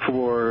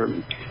for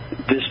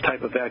this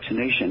type of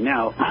vaccination.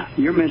 Now,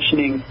 you're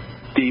mentioning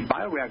the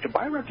bioreactor.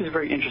 Bioreactor is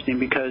very interesting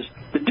because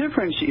the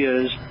difference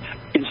is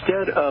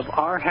instead of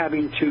our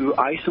having to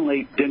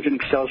isolate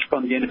dendritic cells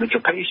from the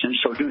individual patient,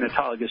 so do an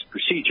autologous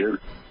procedure,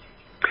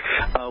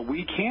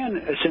 we can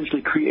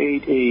essentially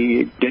create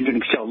a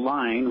dendritic cell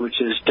line, which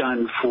is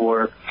done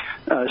for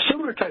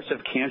similar types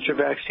of cancer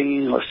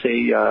vaccines, let's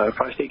say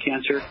prostate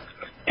cancer.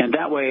 And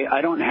that way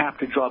I don't have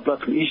to draw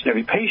blood from each and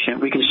every patient.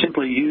 We can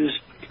simply use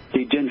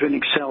the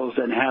dendritic cells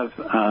that have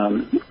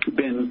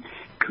been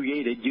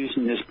created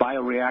using this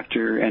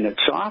bioreactor and its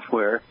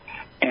software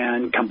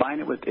and combine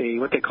it with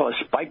what they call a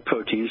spike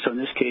protein. So in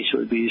this case, it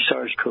would be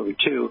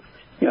SARS-CoV-2.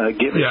 It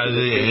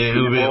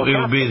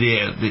would be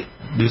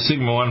the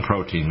sigma-1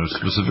 protein, the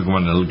specific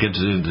one that gets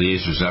it into the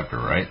ACE receptor,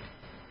 right?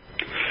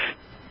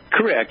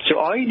 Correct. So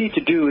all you need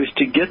to do is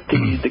to get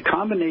the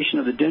combination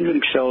of the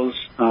dendritic cells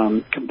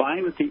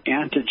combined with the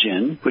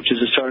antigen, which is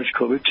a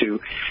SARS-CoV-2,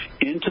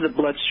 into the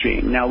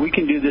bloodstream. Now, we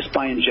can do this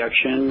by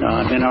injection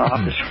in our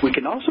office. We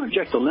can also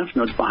inject the lymph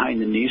nodes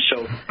behind the knee.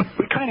 So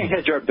we kind of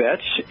hedge our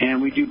bets,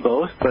 and we do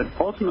both. But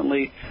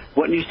ultimately,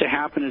 what needs to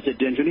happen is that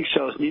dendritic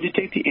cells need to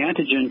take the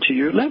antigen to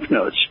your lymph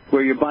nodes,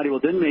 where your body will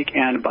then make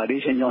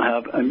antibodies, and you'll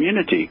have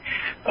immunity.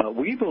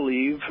 We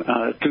believe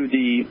through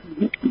the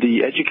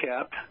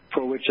EduCap,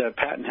 for which a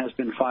patent has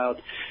been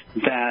filed,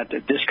 that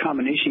this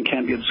combination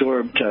can be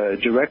absorbed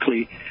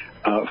directly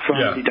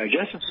from the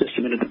digestive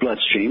system into the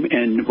bloodstream.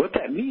 And what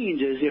that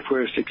means is if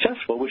we're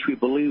successful, which we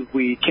believe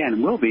we can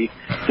and will be,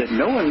 that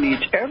no one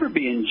needs ever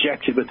be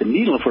injected with a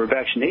needle for a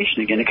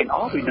vaccination again. It can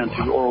all be done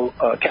through oral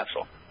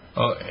capsule.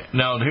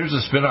 Now, here's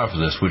a spin-off of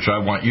this, which I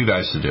want you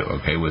guys to do,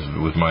 okay,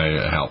 with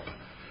my help.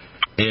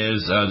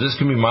 This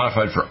can be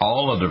modified for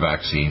all other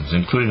vaccines,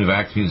 including the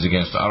vaccines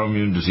against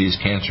autoimmune disease,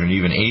 cancer, and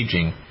even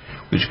aging,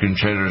 which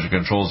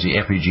controls the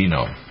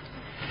epigenome.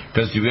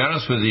 Because to be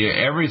honest with you,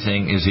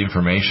 everything is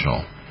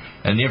informational.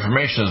 And the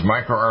information is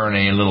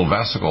microRNA in little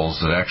vesicles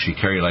that actually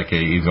carry like a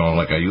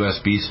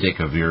USB stick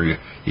of your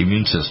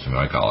immune system,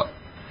 I call it.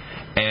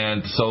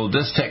 And so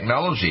this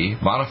technology,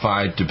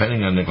 modified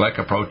depending on the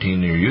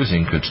glycoprotein you're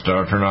using, could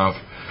turn off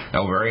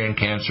ovarian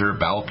cancer,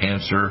 bowel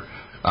cancer,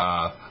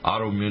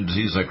 autoimmune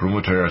disease like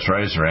rheumatoid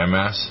arthritis or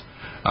MS,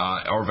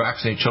 or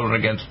vaccinate children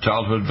against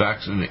childhood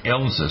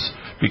illnesses,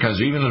 because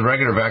even the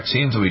regular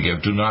vaccines that we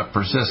give do not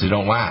persist. They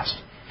don't last.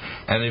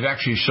 And they've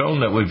actually shown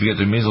that if you get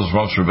the measles,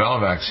 mumps, rubella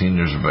vaccine,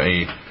 there's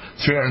a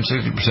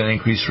 360%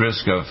 increased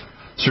risk of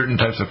certain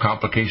types of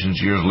complications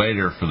years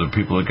later for the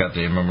people that got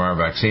the MMR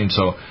vaccine.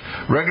 So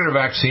regular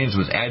vaccines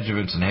with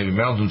adjuvants and heavy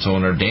metals and so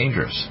on are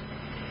dangerous.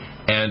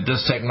 And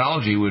this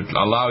technology would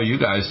allow you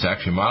guys to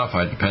actually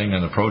modify depending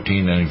on the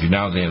protein, and if you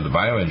now they have the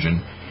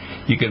bioengine,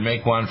 you can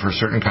make one for a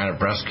certain kind of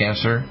breast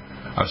cancer,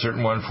 a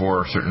certain one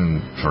for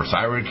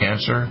thyroid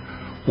cancer,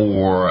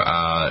 or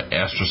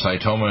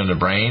astrocytoma in the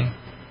brain,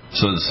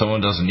 so that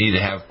someone doesn't need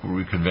to have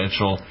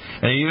conventional.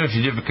 And even if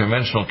you did a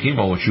conventional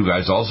chemo, which you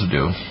guys also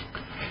do,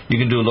 you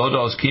can do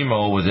low-dose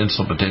chemo with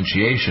insulin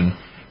potentiation,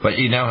 but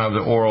you now have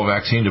the oral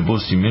vaccine to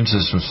boost the immune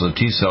system so the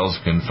T cells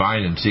can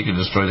find and seek and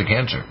destroy the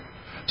cancer.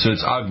 So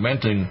it's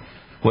augmenting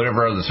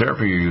whatever other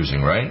therapy you're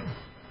using, right?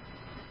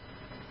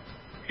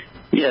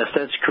 Yes,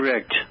 that's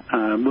correct.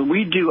 When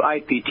we do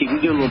IPT, we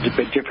do a little bit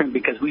different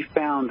because we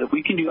found that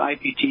we can do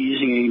IPT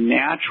using a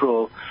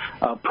natural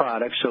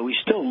product. So we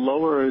still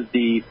lower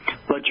the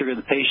blood sugar of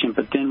the patient,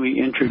 but then we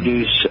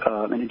introduce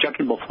an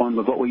injectable form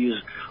of what we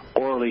use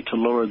orally to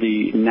lower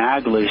the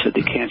naglase that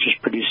the cancer is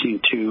producing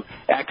to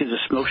act as a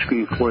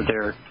smokescreen for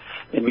their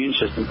immune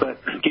system. But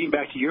getting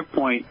back to your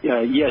point,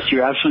 yes,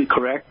 you're absolutely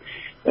correct.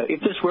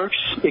 If this works,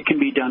 it can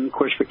be done, of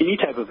course, for any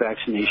type of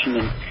vaccination.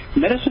 And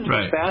medicine's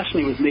been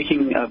fascinated with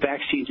making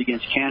vaccines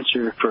against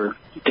cancer for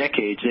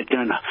decades. They've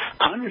done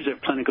hundreds of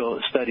clinical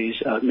studies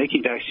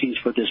making vaccines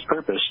for this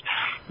purpose.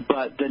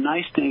 But the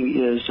nice thing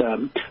is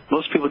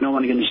most people don't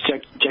want to get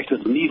injected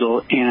with a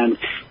needle. And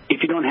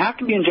if you don't have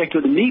to be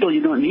injected with a needle,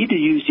 you don't need to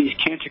use these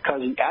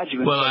cancer-causing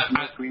adjuvants like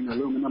mercury and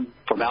aluminum,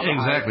 formaldehyde.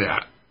 Exactly.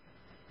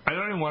 I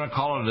don't even want to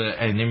call it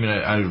a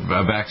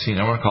vaccine.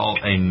 I want to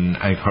call it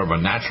a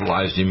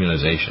naturalized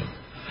immunization,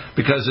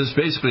 because this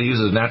basically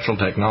uses natural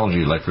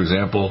technology. Like, for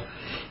example,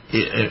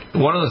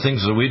 one of the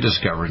things that we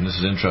discovered, and this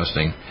is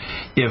interesting,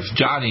 if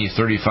Johnny,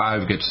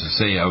 35, gets,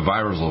 say, a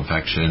viral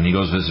infection and he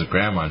goes visit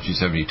Grandma and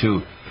she's 72,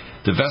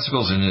 the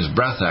vesicles in his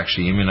breath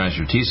actually immunize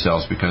your T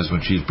cells, because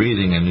when she's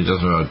breathing and he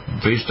doesn't have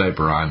a face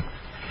diaper on,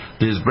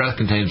 his breath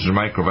contains the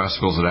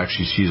microvesicles that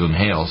actually she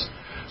inhales.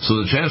 So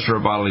the transfer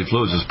of bodily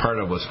fluids is part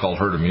of what's called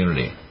herd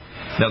immunity.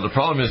 Now, the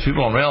problem is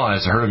people don't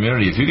realize the herd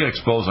immunity, if you get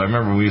exposed, I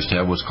remember we used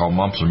to have what's called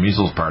mumps or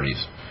measles parties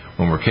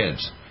when we were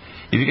kids.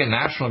 If you get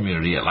natural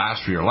immunity, it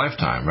lasts for your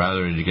lifetime.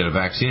 Rather than you get a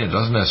vaccine, it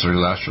doesn't necessarily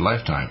last your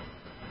lifetime.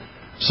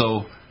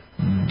 So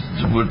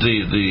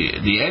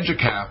the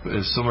EduCap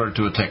is similar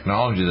to a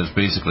technology that's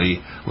basically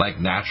like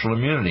natural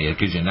immunity. It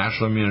gives you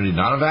natural immunity,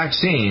 not a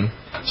vaccine,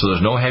 so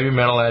there's no heavy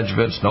metal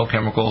adjuvants, no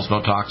chemicals, no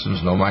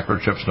toxins, no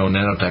microchips, no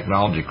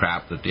nanotechnology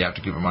crap that you have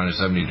to keep at minus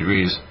 70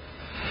 degrees.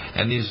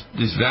 And these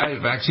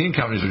vaccine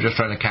companies are just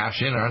trying to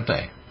cash in, aren't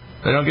they?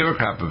 They don't give a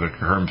crap if it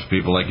harms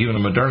people. Like even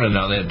Moderna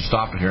now, they had to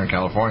stop it here in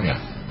California.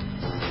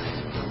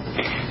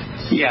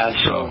 Yeah,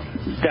 so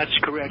that's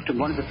correct. And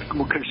one of the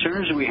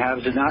concerns that we have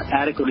is they're not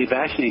adequately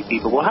vaccinating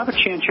people. We'll have a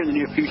chance here in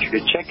the near future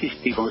to check these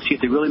people and see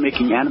if they're really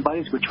making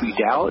antibodies, which we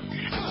doubt.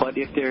 But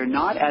if they're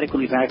not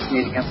adequately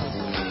vaccinating them,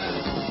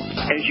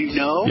 as you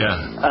know,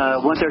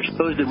 once they're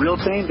exposed to the real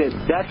thing,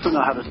 that's when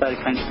they'll have a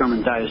cytokine storm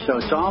and die. So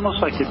it's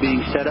almost like they're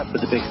being set up for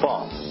the big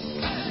fall.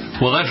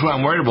 Well, that's what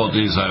I'm worried about.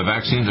 These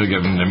vaccines they're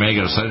giving, they may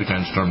get a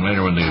cytokine storm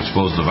later when they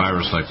expose the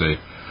virus like they...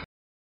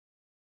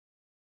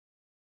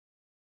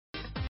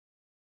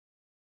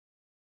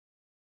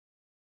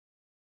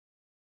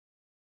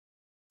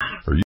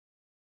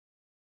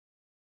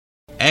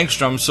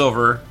 Angstrom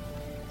silver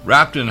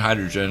wrapped in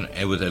hydrogen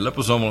and with a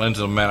liposomal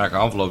enzymatic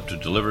envelope to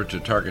deliver to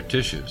target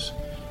tissues.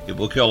 It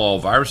will kill all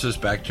viruses,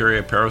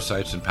 bacteria,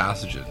 parasites, and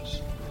pathogens.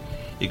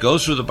 It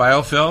goes through the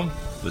biofilm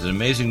with an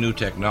amazing new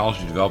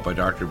technology developed by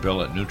Dr.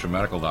 Bill at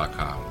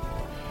NutriMedical.com.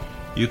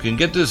 You can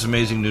get this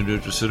amazing new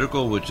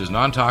nutraceutical, which is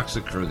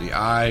non-toxic for the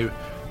eye,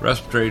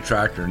 respiratory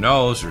tract, or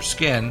nose, or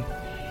skin,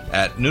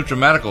 at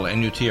NutriMedical,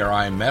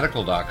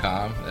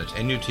 NutriMedical.com. That's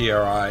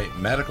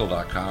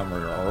NutriMedical.com,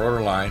 or our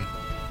order line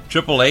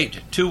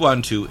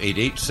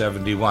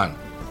 888-212-8871.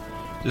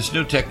 This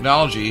new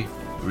technology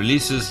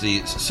releases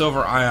the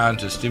silver ion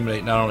to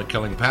stimulate not only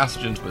killing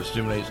pathogens, but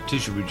stimulates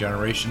tissue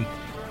regeneration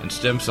and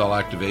stem cell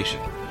activation.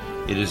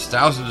 It is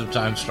thousands of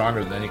times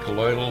stronger than any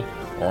colloidal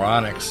or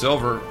onyx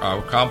silver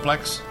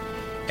complex,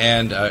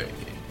 and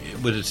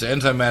with its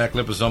enzymatic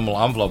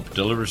liposomal envelope,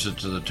 delivers it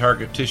to the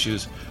target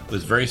tissues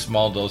with very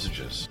small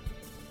dosages.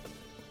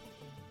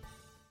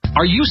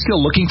 Are you still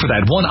looking for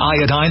that one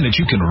iodine that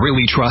you can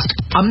really trust?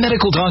 A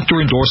medical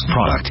doctor-endorsed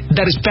product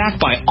that is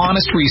backed by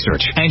honest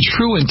research and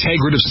true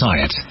integrative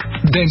science?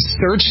 Then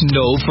search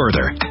no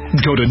further.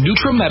 Go to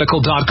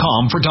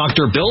NutriMedical.com for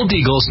Dr. Bill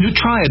Deagle's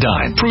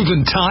Nutriodine,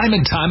 proven time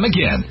and time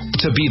again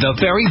to be the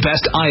very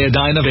best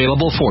iodine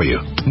available for you.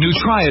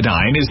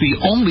 Nutriodine is the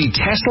only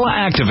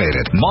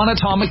Tesla-activated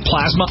monatomic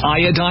plasma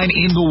iodine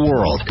in the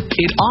world.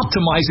 It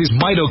optimizes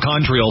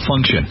mitochondrial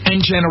function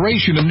and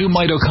generation of new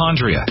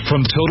mitochondria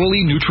from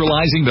totally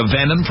neutralizing the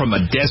venom from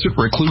a desert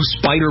recluse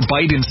spider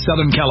bite in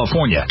Southern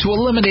California to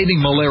eliminating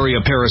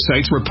malaria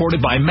parasites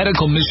reported by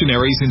medical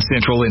missionaries in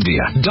Central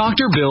India.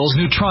 Dr. Bill's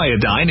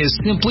Nutriodine is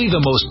simply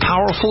the most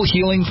powerful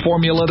healing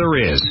formula there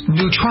is.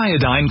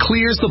 Nutriodine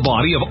clears the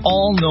body of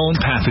all known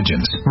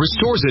pathogens,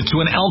 restores it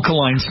to an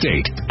alkaline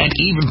state, and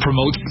even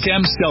promotes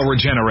stem cell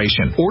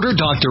regeneration. Order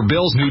Dr.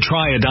 Bill's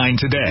Nutriodine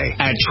today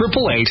at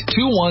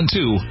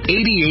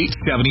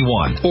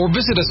 888-212-8871 or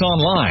visit us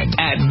online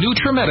at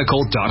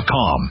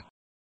NutriMedical.com.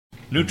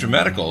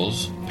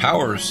 NutriMedical's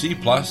Power C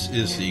Plus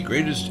is the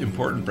greatest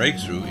important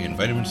breakthrough in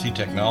vitamin C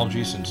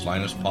technology since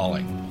Linus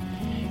Pauling.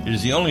 It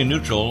is the only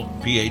neutral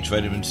pH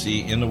vitamin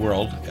C in the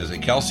world as a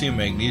calcium,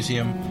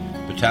 magnesium,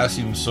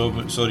 potassium,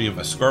 sodium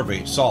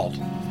ascorbate salt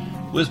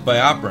with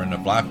BioPerine, a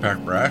black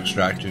pepper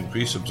extract, to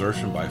increase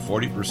absorption by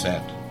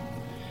 40%.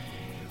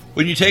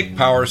 When you take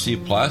Power C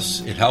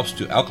Plus, it helps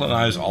to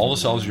alkalinize all the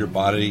cells of your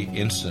body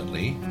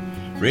instantly,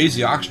 raise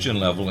the oxygen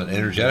level and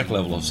energetic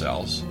level of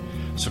cells,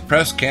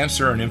 suppress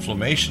cancer and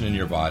inflammation in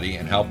your body,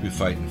 and help you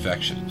fight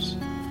infections.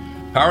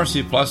 Power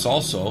C Plus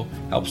also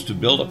helps to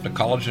build up the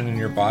collagen in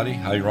your body,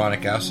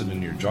 hyaluronic acid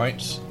in your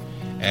joints,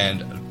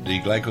 and the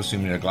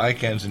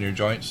glycosaminoglycans in your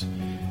joints,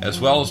 as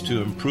well as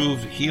to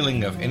improve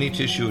healing of any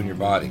tissue in your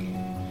body.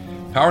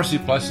 Power C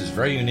Plus is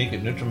very unique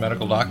at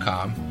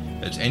NutriMedical.com.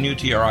 It's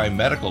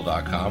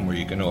NutriMedical.com where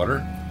you can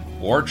order,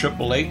 or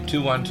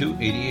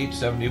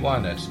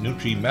 888-212-8871. That's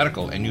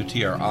NutriMedical,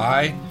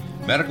 NUTRI,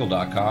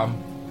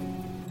 medical.com.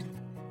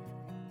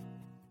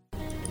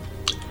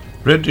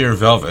 Red Deer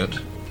Velvet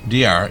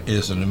DR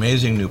is an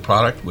amazing new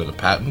product with a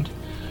patent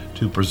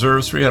to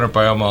preserve 300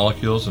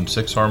 biomolecules and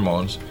 6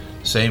 hormones,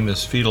 same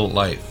as fetal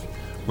life,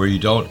 where you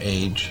don't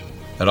age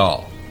at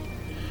all.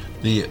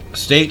 The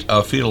state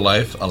of fetal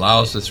life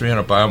allows the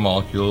 300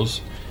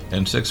 biomolecules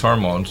and 6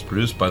 hormones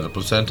produced by the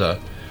placenta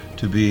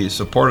to be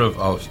supportive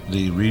of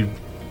the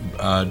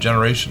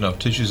regeneration of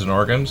tissues and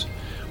organs,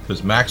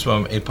 with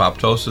maximum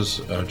apoptosis,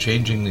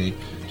 changing the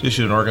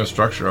tissue and organ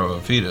structure of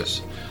a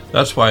fetus.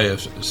 That's why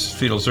if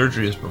fetal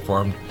surgery is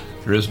performed,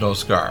 there is no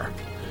scar.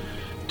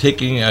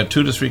 Taking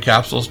 2 to 3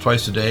 capsules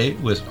twice a day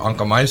with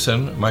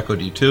oncomycin,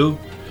 myco-D2,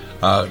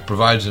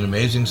 provides an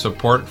amazing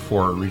support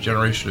for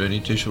regeneration of any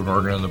tissue and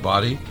organ in the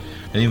body,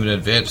 and even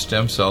advanced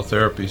stem cell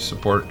therapy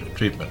support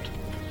treatment.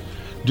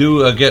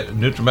 Do get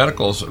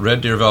NutriMedical's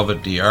Red Deer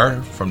Velvet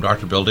DR from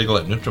Dr. Bill Deagle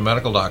at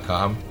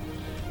NutriMedical.com,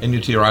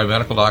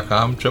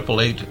 NUTRIMedical.com,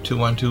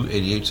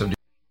 888-212-8870.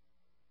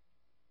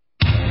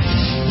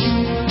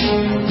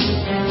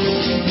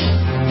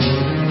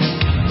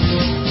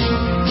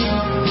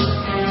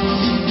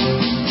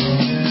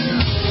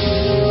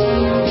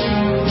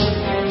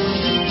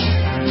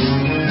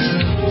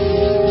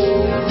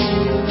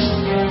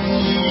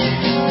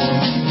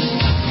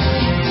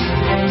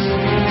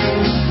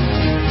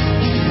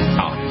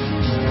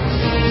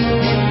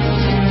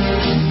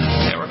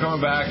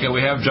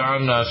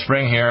 John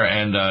Spring here,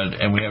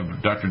 and we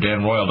have Dr.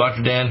 Dan Royal.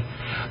 Dr. Dan,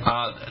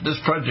 this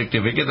project,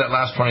 if we get that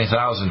last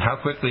 20,000, how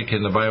quickly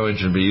can the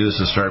bioengine be used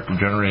to start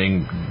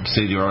generating,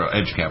 say, the oral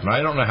edge cap? Now,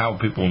 I don't know how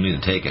people need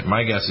to take it.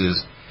 My guess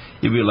is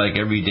it'd be like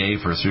every day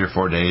for 3 or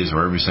 4 days,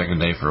 or every second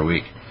day for a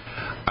week.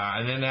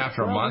 And then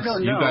after a month,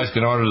 you guys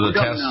can order the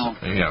test.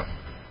 Yeah.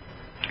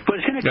 But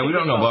it's going to take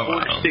about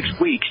 4 to 6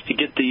 weeks to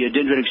get the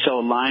dendritic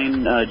cell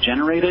line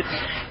generated,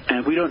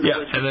 and we don't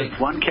know if it's take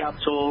 1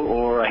 capsule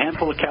or a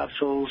handful of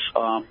capsules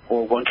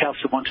or 1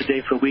 capsule once a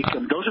day for a week.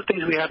 Those are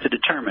things we have to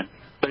determine.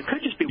 But it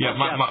could just be 1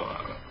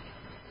 capsule.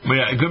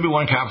 It could be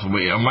 1 capsule.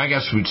 My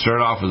guess we'd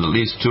start off with at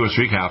least 2 or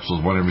 3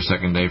 capsules, 1 every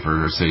second day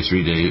for, say,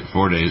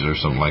 4 days or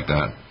something like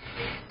that.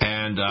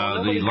 And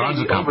the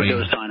Lonza company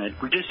overdose on it.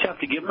 We just have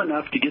to give them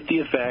enough to get the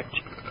effect,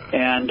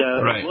 and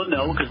we'll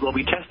know because we'll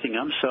be testing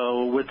them.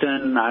 So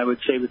I would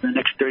say within the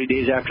next 30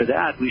 days after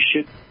that, we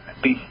should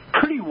be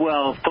pretty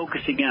well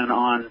focusing in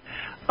on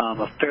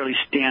a fairly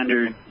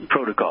standard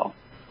protocol.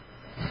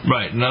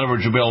 Right. In other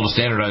words, you'll be able to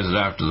standardize it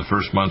after the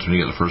first month when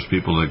you get the first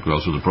people that go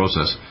through the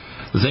process.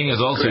 The thing is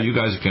also, you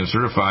guys can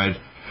certified.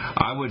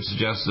 I would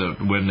suggest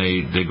that when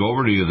they go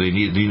over to you, they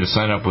need to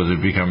sign up with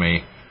it, become a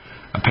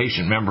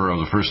patient member of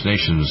the First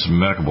Nations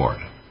Medical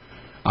Board.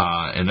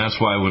 And that's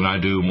why when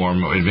I do more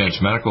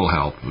advanced medical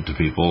help to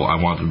people, I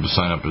want them to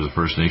sign up as a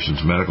First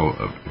Nations medical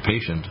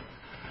patient.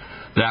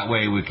 That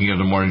way we can give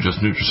them more than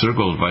just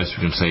nutraceutical advice.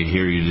 We can say,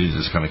 here, you need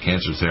this kind of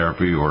cancer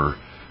therapy or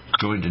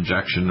joint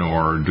injection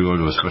or go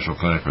to a special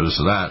clinic for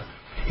this or that.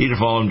 Even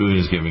if all I'm doing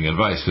is giving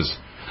advice. Because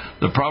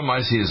the problem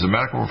I see is the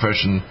medical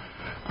profession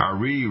are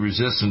really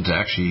resistant to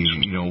actually,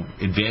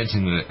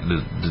 advancing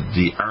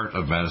the art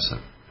of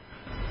medicine.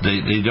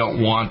 They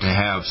don't want to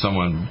have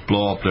someone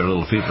blow up their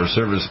little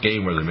fee-for-service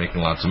game where they're making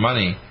lots of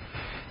money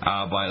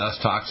by less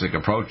toxic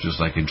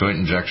approaches like a joint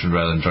injection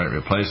rather than joint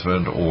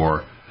replacement,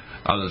 or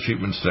other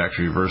treatments to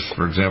actually reverse,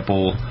 for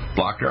example,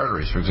 blocked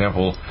arteries. For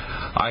example,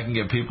 I can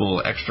give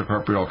people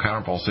extracorporeal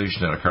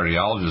counterpulsation at a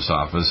cardiologist's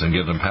office and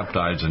give them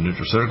peptides and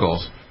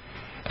nutraceuticals,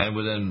 and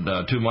within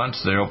 2 months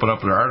they open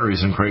up their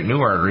arteries and create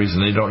new arteries,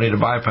 and they don't need a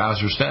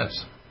bypass or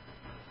stents.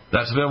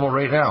 That's available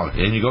right now.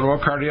 And you go to a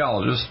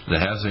cardiologist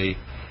that has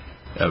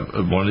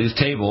one of these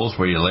tables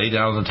where you lay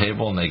down on the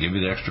table and they give you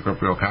the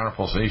extracorporeal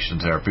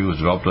counterpulsation therapy. It was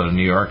developed out of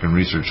New York and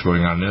research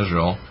going on in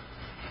Israel.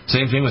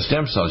 Same thing with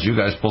stem cells. You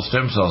guys pull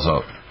stem cells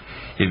out.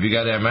 If you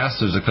got MS,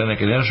 there's a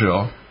clinic in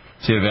Israel.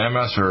 See, if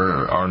MS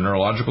or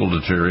neurological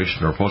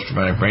deterioration or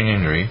post-traumatic brain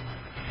injury,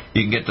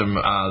 you can get them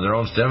their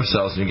own stem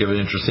cells and you give it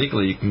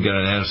intrathecally. You can get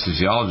an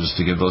anesthesiologist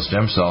to give those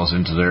stem cells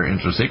into their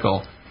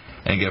intrathecal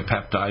and give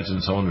peptides and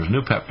so on. There's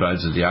new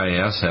peptides that the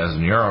IAS has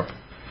in Europe.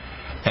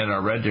 And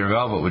our Red Deer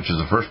Velvet, which is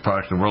the first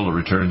product in the world that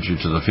returns you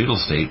to the fetal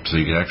state, so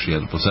you can actually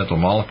have the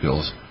placental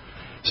molecules.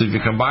 So if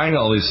you combine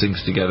all these things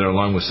together,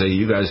 along with, say,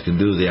 you guys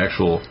can do the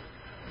actual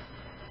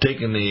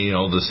taking the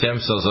stem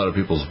cells out of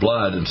people's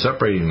blood and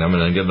separating them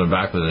and then getting them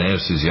back with an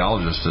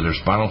anesthesiologist to their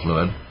spinal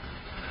fluid,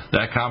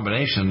 that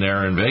combination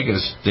there in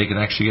Vegas, they can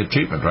actually get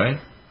treatment, right?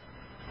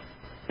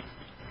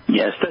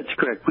 Yes, that's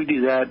correct. We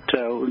do that.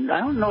 I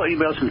don't know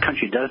anybody else in the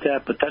country does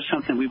that, but that's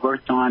something we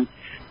worked on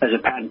as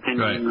a patent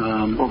pending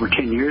over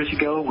 10 years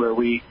ago, where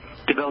we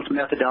developed a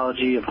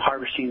methodology of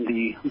harvesting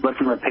the blood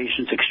from our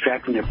patients,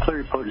 extracting their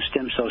pluripotent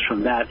stem cells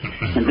from that,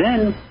 and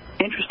then,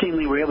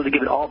 interestingly, we're able to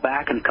give it all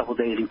back in a couple of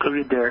days,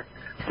 included their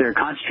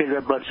concentrated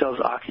red blood cells,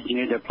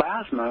 oxygenated their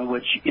plasma,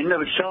 which in and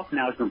of itself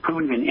now has been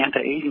proven to be an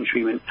anti-aging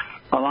treatment,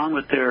 along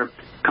with their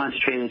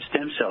concentrated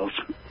stem cells.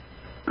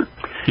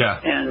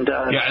 And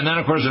then,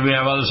 of course, we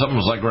have other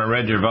supplements like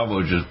Red Deer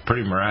Velvet, which is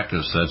pretty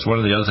miraculous. That's one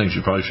of the other things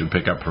you probably should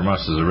pick up from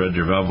us is the Red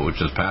Deer Velvet, which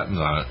has patents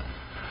on it.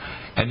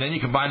 And then you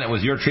combine it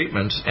with your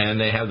treatments, and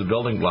they have the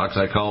building blocks.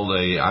 I call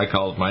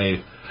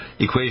my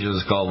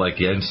equations called like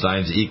the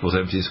Einstein's E equals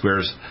MC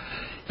squares.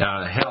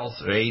 Health,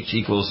 H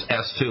equals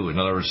S2. In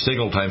other words,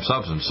 signal times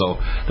substance. So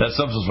that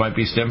substance might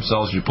be stem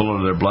cells you pull out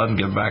of their blood and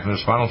give them back in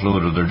their spinal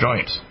fluid or their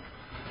joints.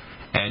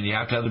 And you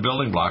have to have the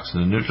building blocks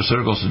and the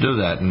nutraceuticals to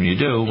do that. And you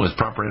do with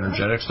proper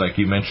energetics, like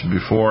you mentioned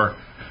before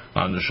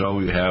on the show.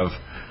 You have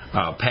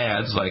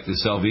pads like the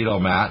Celvito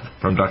mat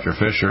from Dr.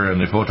 Fisher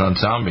and the Photon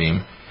Sound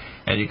Beam.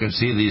 And you can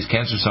see these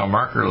cancer cell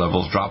marker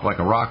levels drop like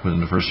a rock within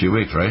the first few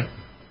weeks, right?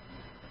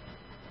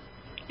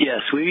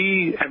 Yes,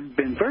 we have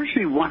been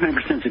virtually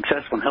 100%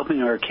 successful in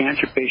helping our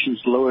cancer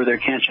patients lower their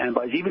cancer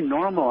antibodies, even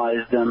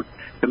normalize them.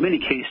 There are many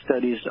case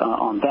studies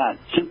on that,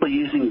 simply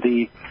using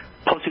the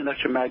pulsing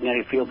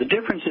electromagnetic field. The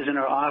difference is in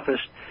our office,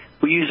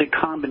 we use a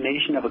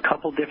combination of a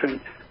couple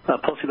different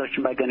pulsing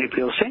electromagnetic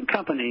fields, same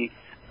company,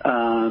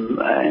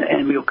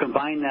 and we'll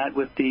combine that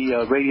with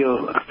the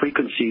radio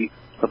frequency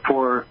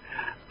for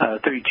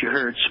 32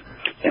 hertz.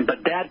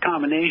 But that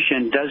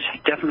combination does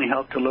definitely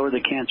help to lower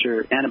the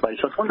cancer antibodies.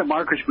 So it's one of the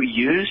markers we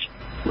use,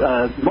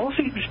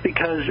 mostly just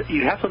because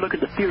you have to look at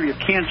the theory of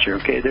cancer.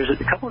 Okay, there's a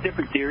couple of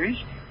different theories.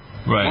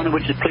 Right. One of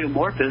which is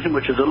pleomorphism,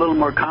 which is a little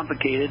more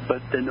complicated,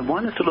 but then the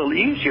one that's a little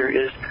easier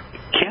is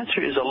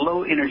cancer is a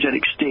low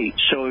energetic state.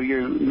 So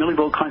your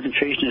millivolt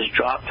concentration is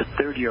dropped to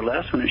 30 or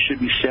less when it should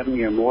be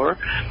 70 or more.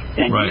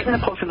 And using the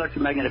pulsing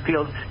electromagnetic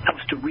field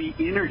helps to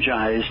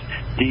re-energize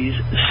these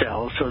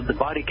cells so that the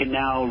body can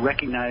now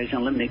recognize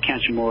and eliminate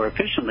cancer more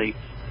efficiently.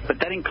 But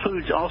that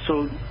includes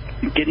also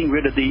getting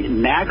rid of the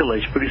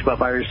nagalates produced by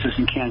viruses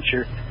and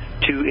cancer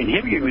to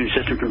inhibit your immune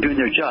system from doing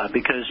their job,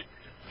 because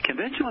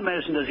conventional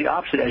medicine does the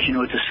opposite. As you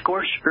know, it's a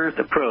scorched earth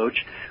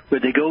approach where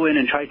they go in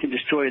and try to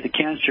destroy the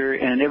cancer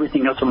and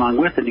everything else along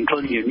with it,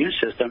 including your immune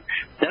system.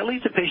 That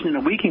leaves the patient in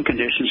a weakened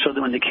condition so that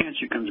when the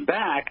cancer comes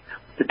back,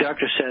 the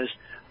doctor says,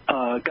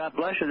 God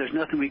bless you, there's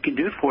nothing we can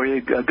do for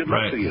you. Good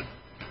luck to you.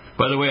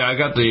 By the way, I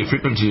got the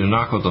frequency to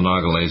knock out the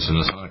nagalates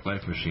in the Sonic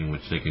Life machine,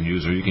 which they can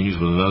use, or you can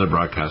use with another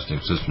broadcasting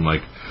system.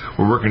 Like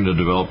we're working to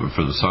develop it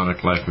for the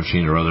Sonic Life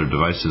machine or other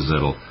devices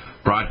that'll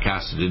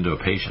broadcast it into a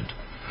patient.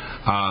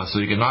 So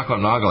you can knock out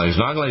nagalates.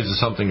 Nagalates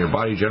is something your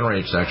body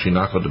generates to actually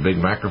knock out the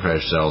big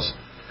macrophage cells.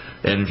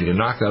 And if you can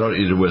knock that out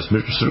either with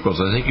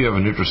nutraceuticals, I think you have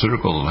a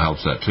nutraceutical that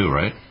helps that too,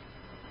 right?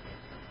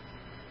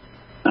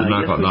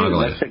 Yes, we do.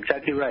 That's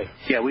exactly right.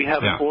 Yeah, we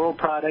have an oral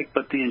product,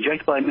 but the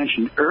injectable I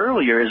mentioned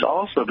earlier is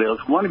also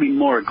available. If you want to be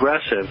more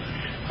aggressive,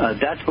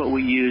 that's what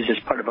we use as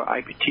part of our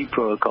IPT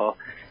protocol.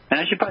 And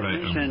I should probably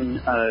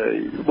mention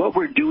what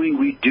we're doing,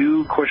 we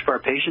do, of course, for our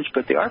patients,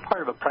 but they are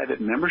part of a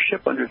private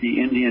membership under the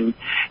Indian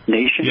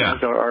nation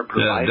as our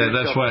provider.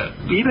 That's what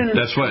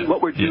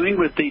we're doing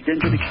with the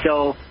dendritic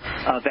cell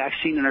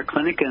vaccine in our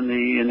clinic and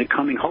the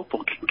coming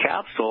hopeful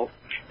capsule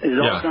is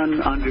all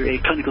done under a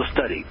clinical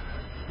study.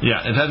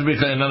 Yeah, it has to be,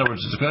 in other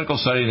words, it's a clinical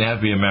study and they have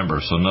to be a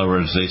member. So in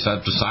other words, they have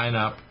to sign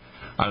up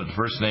on the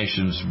First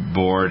Nations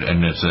board,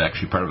 and it's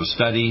actually part of a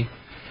study.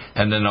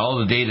 And then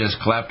all the data is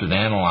collected and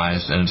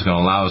analyzed, and it's going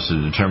to allow us to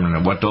determine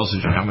what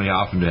dosage and how many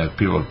often do have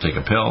people take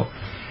a pill,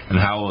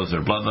 and how is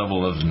their blood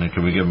level, and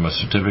can we give them a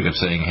certificate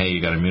saying, hey,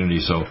 you got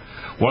immunity. So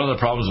one of the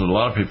problems with a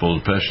lot of people,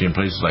 especially in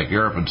places like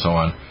Europe and so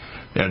on,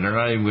 they're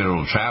not even going to be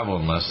able to travel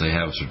unless they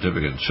have a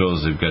certificate that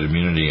shows they've got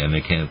immunity and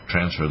they can't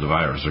transfer the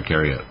virus or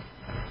carry it.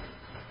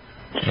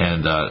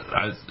 And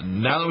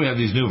now that we have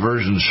these new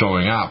versions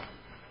showing up,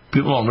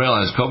 people don't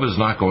realize COVID is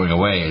not going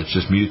away. It's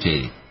just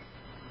mutating.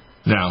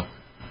 Now,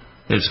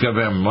 it's going to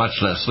be much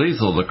less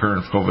lethal, the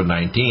current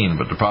COVID-19,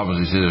 but the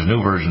problem is there's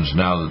new versions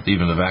now that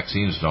even the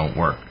vaccines don't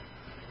work.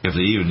 If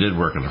they even did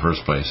work in the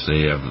first place,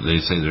 they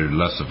say they're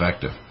less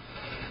effective.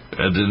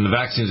 And then the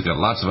vaccines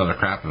got lots of other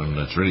crap in them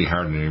that's really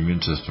hard on your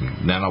immune system.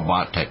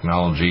 Nanobot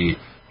technology,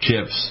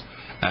 chips,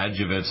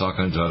 adjuvants, all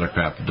kinds of other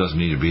crap that doesn't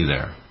need to be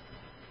there.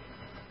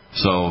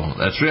 So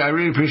I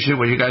really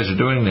appreciate what you guys are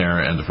doing there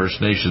and the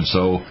First Nations.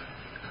 So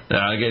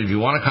again, if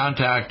you want to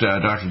contact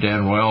Dr.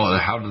 Dan Royal,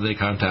 how do they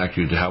contact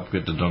you to help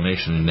get the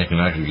donation? And they can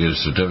actually get a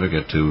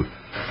certificate to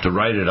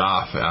write it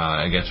off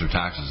against their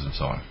taxes and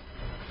so on.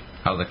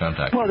 How do they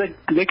contact you? Well,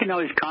 they can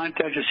always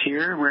contact us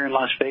here. We're in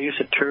Las Vegas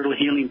at Turtle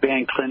Healing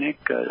Band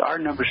Clinic. Our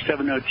number is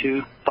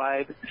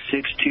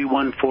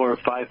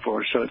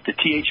 702-562-1454. So it's the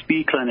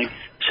THB Clinic,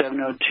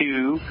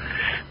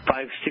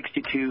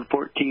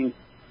 702-562-1454.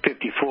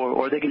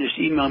 Or they can just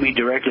email me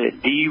directly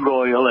at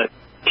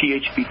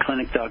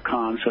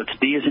droyal@thbclinic.com. So it's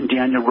D as in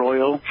Daniel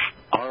Royal,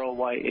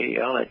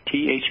 BYAL at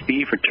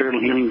THB for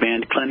Turtle Healing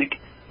Band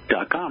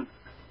Clinic.com.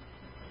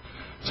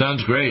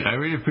 Sounds great. I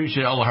really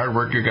appreciate all the hard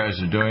work you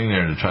guys are doing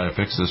there to try to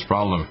fix this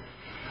problem.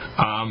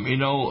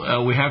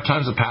 We have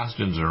tons of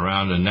pathogens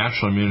around, and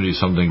natural immunity is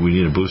something we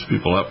need to boost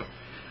people up.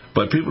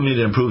 But people need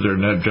to improve their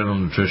general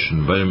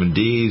nutrition. Vitamin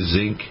D,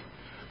 zinc,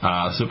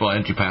 simple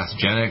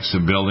antipathogenics,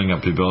 and building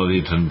up the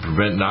ability to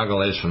prevent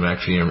Nagales from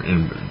actually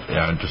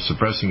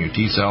suppressing your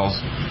T cells.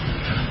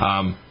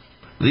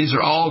 These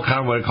are all kind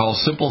of what I call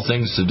simple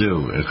things to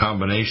do,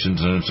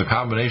 combinations, and it's a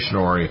combination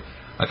or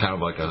a kind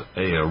of like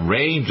a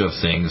range of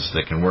things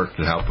that can work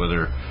to help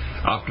whether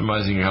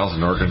optimizing your health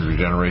and organ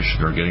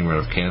regeneration or getting rid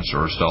of cancer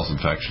or stealth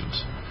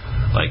infections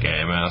like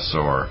AMS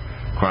or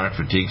chronic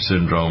fatigue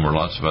syndrome or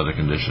lots of other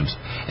conditions.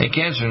 And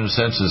cancer, in a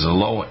sense, is a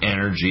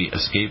low-energy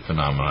escape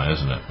phenomenon,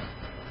 isn't it?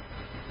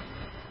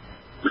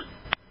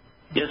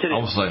 Yes, it is.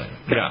 Almost like,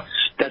 yeah.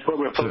 That's what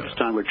we're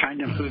focused on. We're trying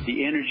to improve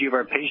the energy of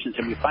our patients,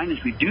 and we find as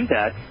we do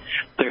that,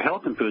 their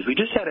health improves. We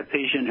just had a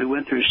patient who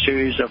went through a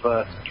series of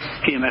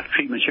PMF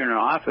treatments here in our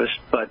office,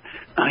 but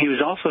he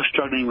was also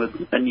struggling with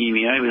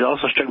anemia. He was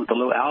also struggling with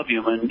the low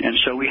albumin, and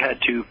so we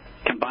had to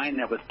combine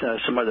that with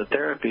some other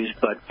therapies.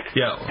 But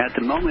at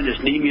the moment, his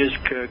anemia is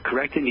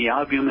corrected, the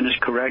albumin is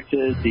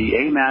corrected, the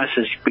AMAS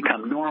has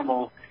become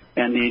normal,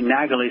 and the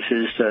Nagales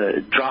is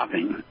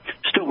dropping.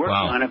 Still working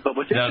on it, but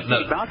what's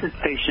interesting about this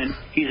patient,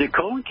 he's a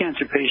colon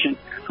cancer patient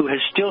who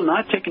has still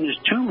not taken his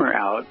tumor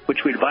out,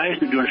 which we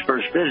advised him to do his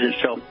first visit.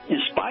 So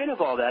in spite of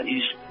all that,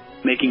 he's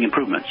making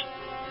improvements.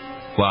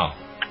 Wow.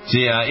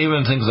 See,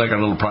 even things like a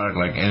little product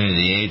like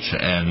NADH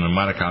and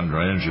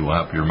mitochondrial energy will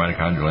help your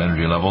mitochondrial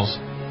energy levels.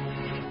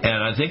 And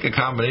I think a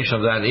combination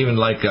of that, even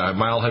like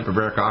mild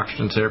hyperbaric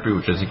oxygen therapy,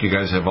 which I think you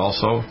guys have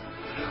also,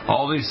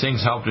 all these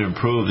things help to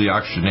improve the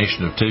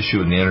oxygenation of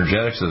tissue and the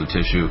energetics of the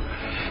tissue.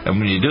 And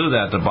when you do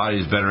that, the body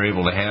is better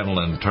able to handle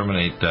and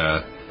terminate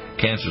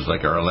cancers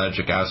like our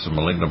allergic acid,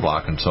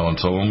 malignoblock, and so on.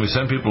 So when we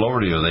send people over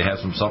to you, they have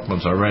some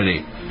supplements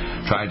already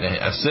trying to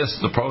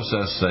assist the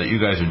process that you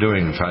guys are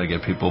doing to try to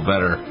get people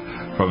better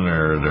from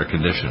their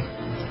condition.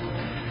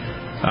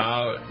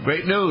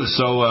 Great news.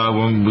 So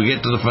when we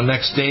get to the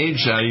next stage,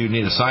 you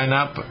need to sign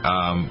up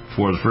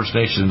for the First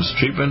Nations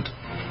treatment.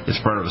 It's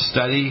part of a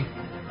study.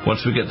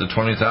 Once we get to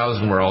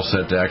 20,000, we're all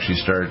set to actually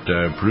start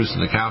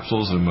producing the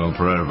capsules, and we'll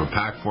provide a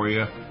pack for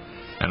you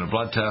and a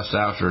blood test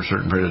after a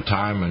certain period of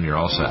time, and you're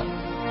all set.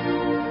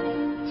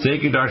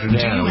 Thank you, Dr.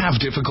 Dan. Do you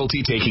have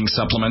difficulty taking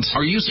supplements?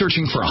 Are you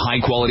searching for a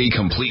high-quality,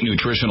 complete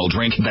nutritional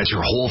drink that your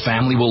whole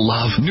family will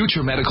love?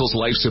 NutriMedical's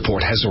Life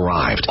Support has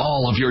arrived.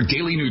 All of your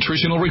daily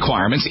nutritional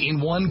requirements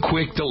in one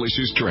quick,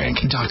 delicious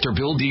drink. Dr.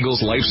 Bill Deagle's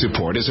Life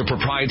Support is a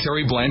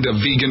proprietary blend of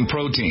vegan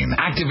protein,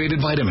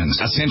 activated vitamins,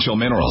 essential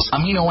minerals,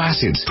 amino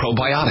acids,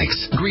 probiotics,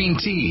 green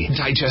tea,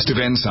 digestive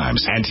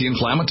enzymes,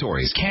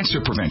 anti-inflammatories, cancer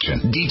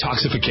prevention,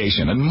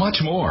 detoxification, and much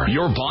more.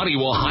 Your body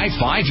will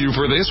high-five you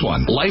for this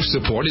one. Life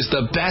Support is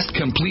the best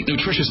complete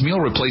nutritious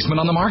meal replacement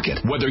on the market.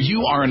 Whether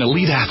you are an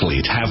elite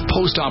athlete, have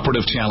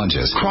post-operative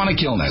challenges, chronic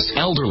illness,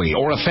 elderly,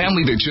 or a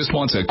family that just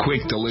wants a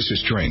quick,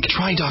 delicious drink,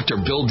 try Dr.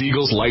 Bill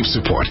Deagle's Life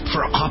Support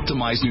for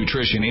optimized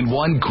nutrition in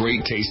one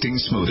great-tasting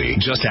smoothie.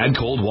 Just add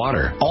cold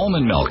water,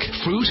 almond milk,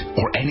 fruit,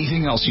 or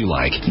anything else you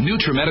like.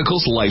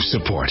 NutriMedical's Life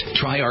Support.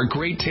 Try our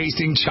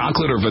great-tasting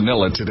chocolate or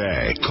vanilla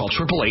today. Call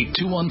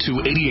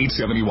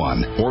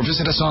 888-212-8871 or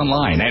visit us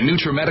online at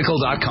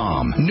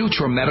NutriMedical.com.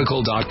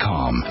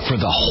 NutriMedical.com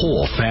for the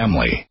whole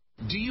family.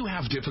 Do you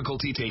have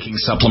difficulty taking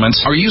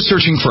supplements? Are you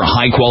searching for a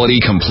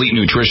high-quality, complete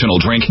nutritional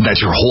drink that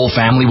your whole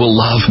family will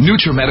love?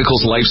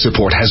 NutriMedical's Life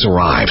Support has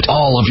arrived.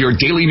 All of your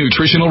daily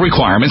nutritional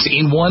requirements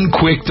in one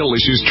quick,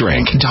 delicious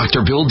drink.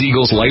 Dr. Bill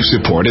Deagle's Life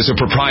Support is a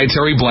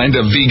proprietary blend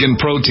of vegan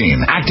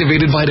protein,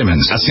 activated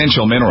vitamins,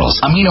 essential minerals,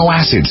 amino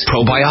acids,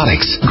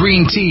 probiotics,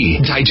 green tea,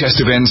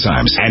 digestive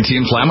enzymes,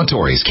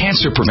 anti-inflammatories,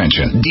 cancer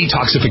prevention,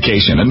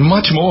 detoxification, and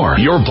much more.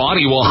 Your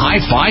body will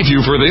high-five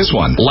you for this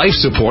one. Life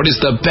Support is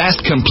the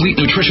best complete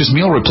nutritious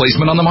meal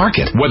replacement on the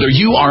market. Whether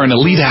you are an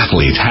elite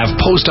athlete, have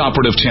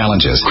post-operative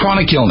challenges,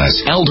 chronic illness,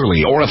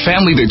 elderly, or a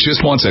family that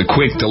just wants a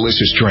quick,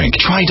 delicious drink,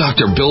 try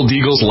Dr. Bill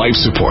Deagle's Life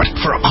Support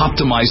for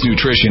optimized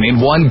nutrition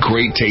in one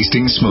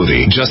great-tasting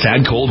smoothie. Just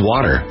add cold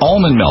water,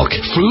 almond milk,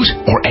 fruit,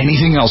 or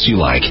anything else you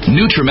like.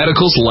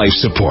 NutriMedical's Life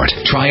Support.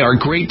 Try our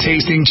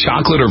great-tasting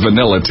chocolate or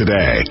vanilla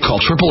today.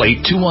 Call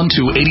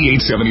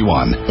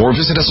 888-212-8871 or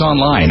visit us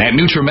online at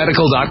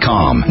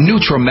NutriMedical.com.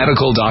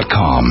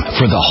 NutriMedical.com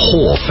for the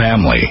whole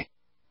family.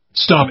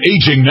 Stop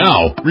aging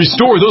now.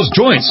 Restore those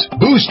joints.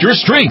 Boost your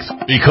strength.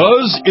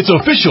 Because it's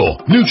official.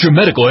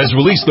 NutriMedical has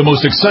released the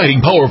most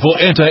exciting, powerful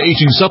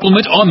anti-aging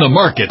supplement on the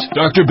market.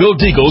 Dr. Bill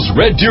Deagle's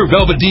Red Deer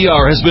Velvet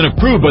DR has been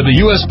approved by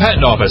the U.S.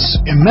 Patent Office.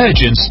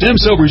 Imagine stem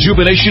cell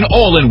rejuvenation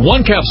all in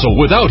one capsule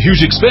without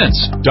huge expense.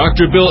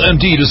 Dr. Bill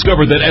MD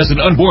discovered that as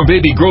an unborn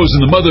baby grows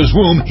in the mother's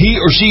womb,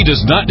 he or she does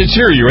not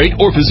deteriorate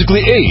or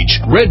physically age.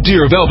 Red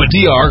Deer Velvet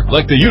DR,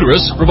 like the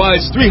uterus,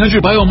 provides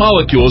 300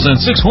 biomolecules and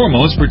 6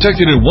 hormones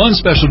protected in one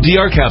special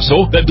DR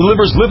capsule that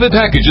delivers lipid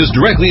packages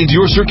directly into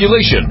your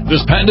circulation.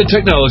 This patented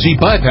technology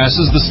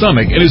bypasses the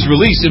stomach and is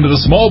released into the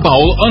small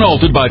bowel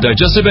unaltered by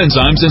digestive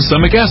enzymes and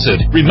stomach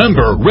acid.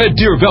 Remember Red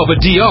Deer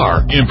Velvet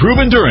DR. Improve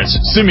endurance,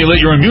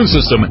 stimulate your immune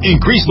system,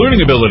 increase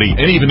learning ability,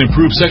 and even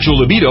improve sexual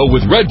libido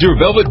with Red Deer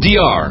Velvet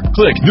DR.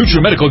 Click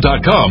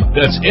NutriMedical.com,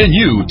 that's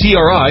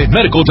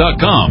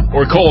NutriMedical.com,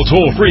 or call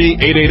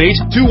toll-free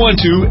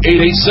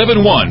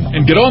 888-212-8871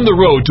 and get on the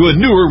road to a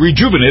newer,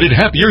 rejuvenated,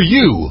 happier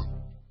you.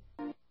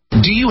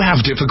 Do you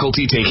have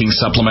difficulty taking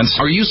supplements?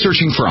 Are you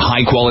searching for a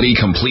high-quality,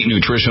 complete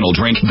nutritional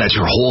drink that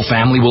your whole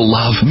family will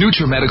love?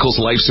 NutriMedical's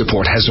Life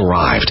Support has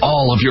arrived.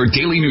 All of your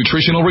daily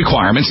nutritional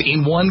requirements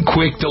in one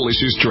quick,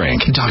 delicious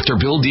drink. Dr.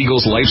 Bill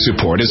Deagle's Life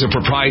Support is a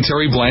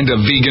proprietary blend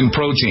of vegan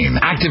protein,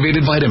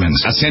 activated vitamins,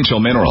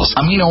 essential minerals,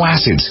 amino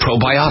acids,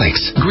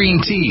 probiotics,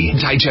 green tea,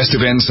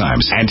 digestive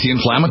enzymes,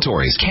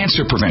 anti-inflammatories,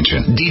 cancer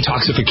prevention,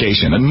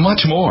 detoxification, and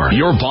much more.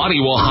 Your body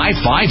will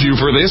high-five you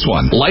for this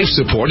one. Life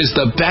Support is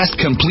the best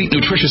complete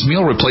nutritious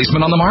meal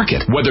replacement on the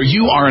market. Whether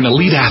you are an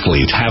elite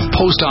athlete, have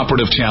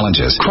post-operative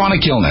challenges,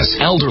 chronic illness,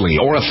 elderly,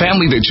 or a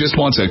family that just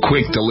wants a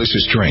quick,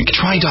 delicious drink,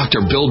 try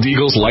Dr. Bill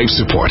Deagle's Life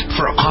Support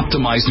for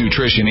optimized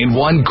nutrition in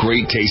one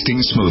great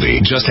tasting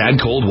smoothie. Just add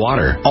cold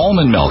water,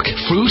 almond milk,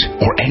 fruit,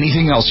 or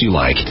anything else you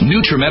like.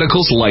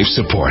 NutriMedical's Life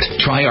Support.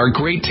 Try our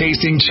great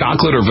tasting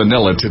chocolate or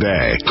vanilla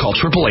today. Call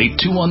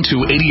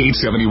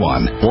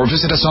 888-212-8871 or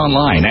visit us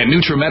online at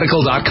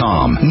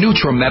NutriMedical.com.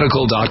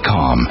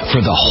 NutriMedical.com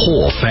for the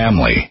whole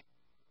family.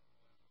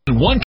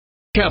 One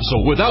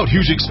capsule without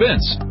huge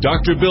expense.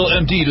 Dr. Bill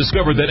MD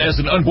discovered that as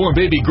an unborn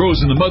baby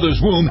grows in the mother's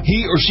womb,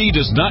 he or she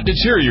does not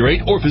deteriorate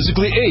or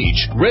physically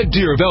age. Red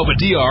Deer Velvet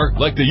DR,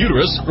 like the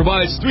uterus,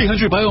 provides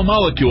 300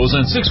 biomolecules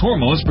and 6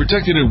 hormones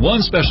protected in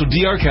one special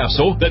DR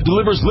capsule that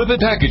delivers lipid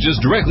packages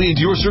directly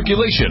into your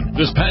circulation.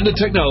 This patented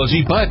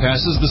technology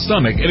bypasses the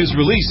stomach and is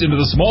released into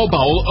the small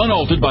bowel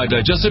unaltered by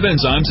digestive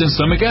enzymes and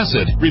stomach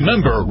acid.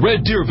 Remember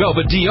Red Deer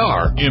Velvet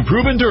DR.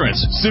 Improve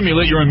endurance,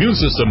 stimulate your immune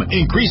system,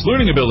 increase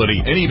learning ability,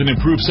 and even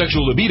improve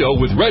sexual libido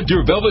with Red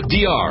Deer Velvet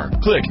DR.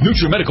 Click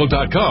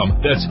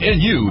NutriMedical.com, that's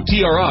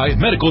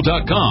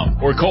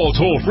NutriMedical.com, or call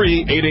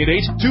toll-free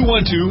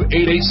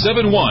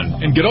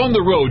 888-212-8871 and get on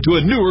the road to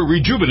a newer,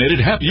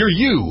 rejuvenated, happier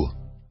you.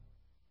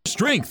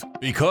 Strength,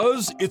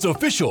 because it's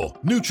official.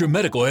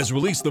 NutriMedical has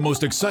released the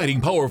most exciting,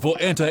 powerful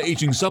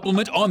anti-aging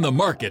supplement on the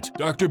market.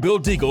 Dr. Bill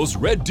Deagle's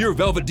Red Deer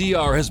Velvet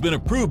DR has been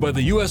approved by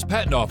the U.S.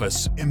 Patent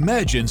Office.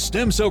 Imagine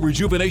stem cell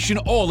rejuvenation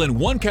all in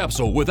one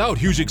capsule without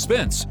huge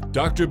expense.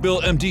 Dr.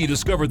 Bill MD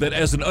discovered that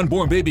as an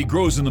unborn baby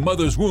grows in the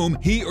mother's womb,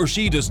 he or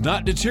she does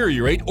not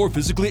deteriorate or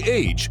physically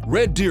age.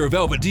 Red Deer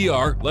Velvet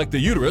DR, like the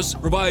uterus,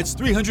 provides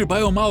 300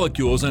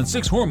 biomolecules and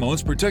 6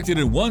 hormones protected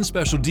in one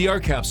special DR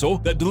capsule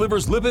that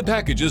delivers lipid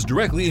packages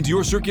directly into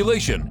your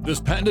circulation. This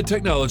patented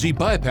technology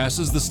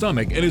bypasses the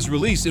stomach and is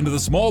released into the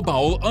small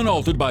bowel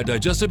unaltered by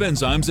digestive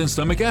enzymes and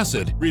stomach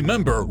acid.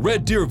 Remember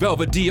Red Deer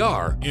Velvet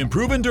DR.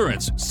 Improve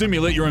endurance,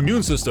 stimulate your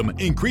immune system,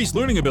 increase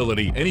learning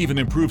ability, and even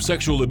improve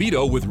sexual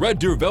libido with Red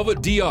Deer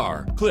Velvet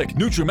DR. Click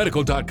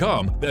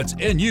NutriMedical.com, that's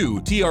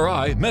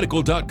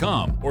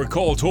NutriMedical.com, or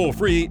call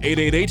toll-free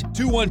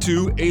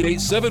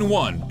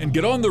 888-212-8871 and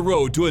get on the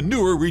road to a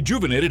newer,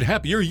 rejuvenated,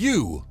 happier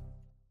you.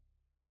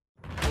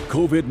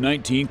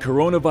 COVID-19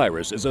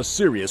 coronavirus is a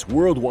serious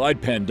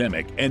worldwide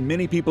pandemic, and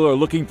many people are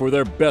looking for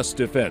their best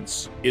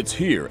defense. It's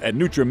here at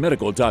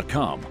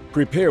NutriMedical.com.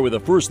 Prepare with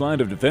a first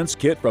line of defense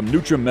kit from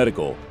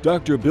NutriMedical.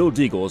 Dr. Bill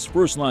Deagle's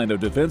first line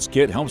of defense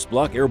kit helps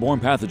block airborne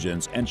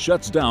pathogens and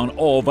shuts down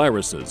all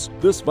viruses.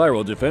 This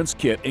viral defense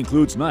kit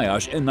includes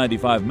NIOSH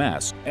N95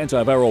 mask,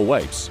 antiviral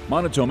wipes,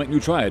 monotomic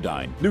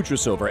Nutriodine,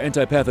 Nutrisilver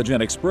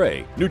antipathogenic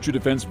spray,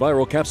 NutriDefense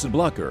viral capsid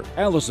blocker,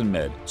 Allison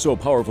Med, so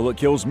powerful it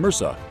kills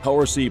MRSA,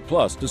 Power C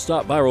Plus to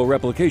stop viral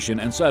replication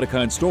and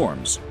cytokine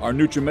storms. Our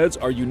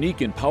NutriMeds are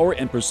unique in power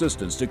and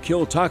persistence to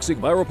kill toxic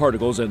viral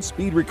particles and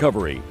speed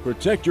recovery.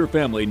 Protect your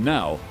family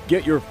now.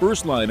 Get your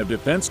first line of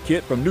defense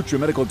kit from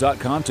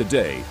NutriMedical.com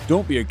today.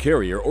 Don't be a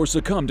carrier or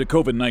succumb to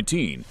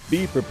COVID-19.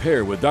 Be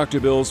prepared with Dr.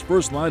 Bill's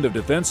first line of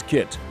defense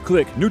kit.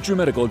 Click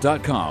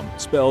NutriMedical.com,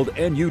 spelled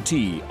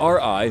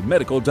N-U-T-R-I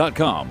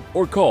Medical.com,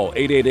 or call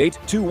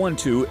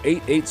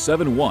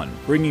 888-212-8871,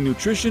 bringing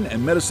nutrition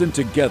and medicine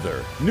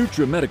together.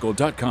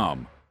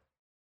 NutriMedical.com.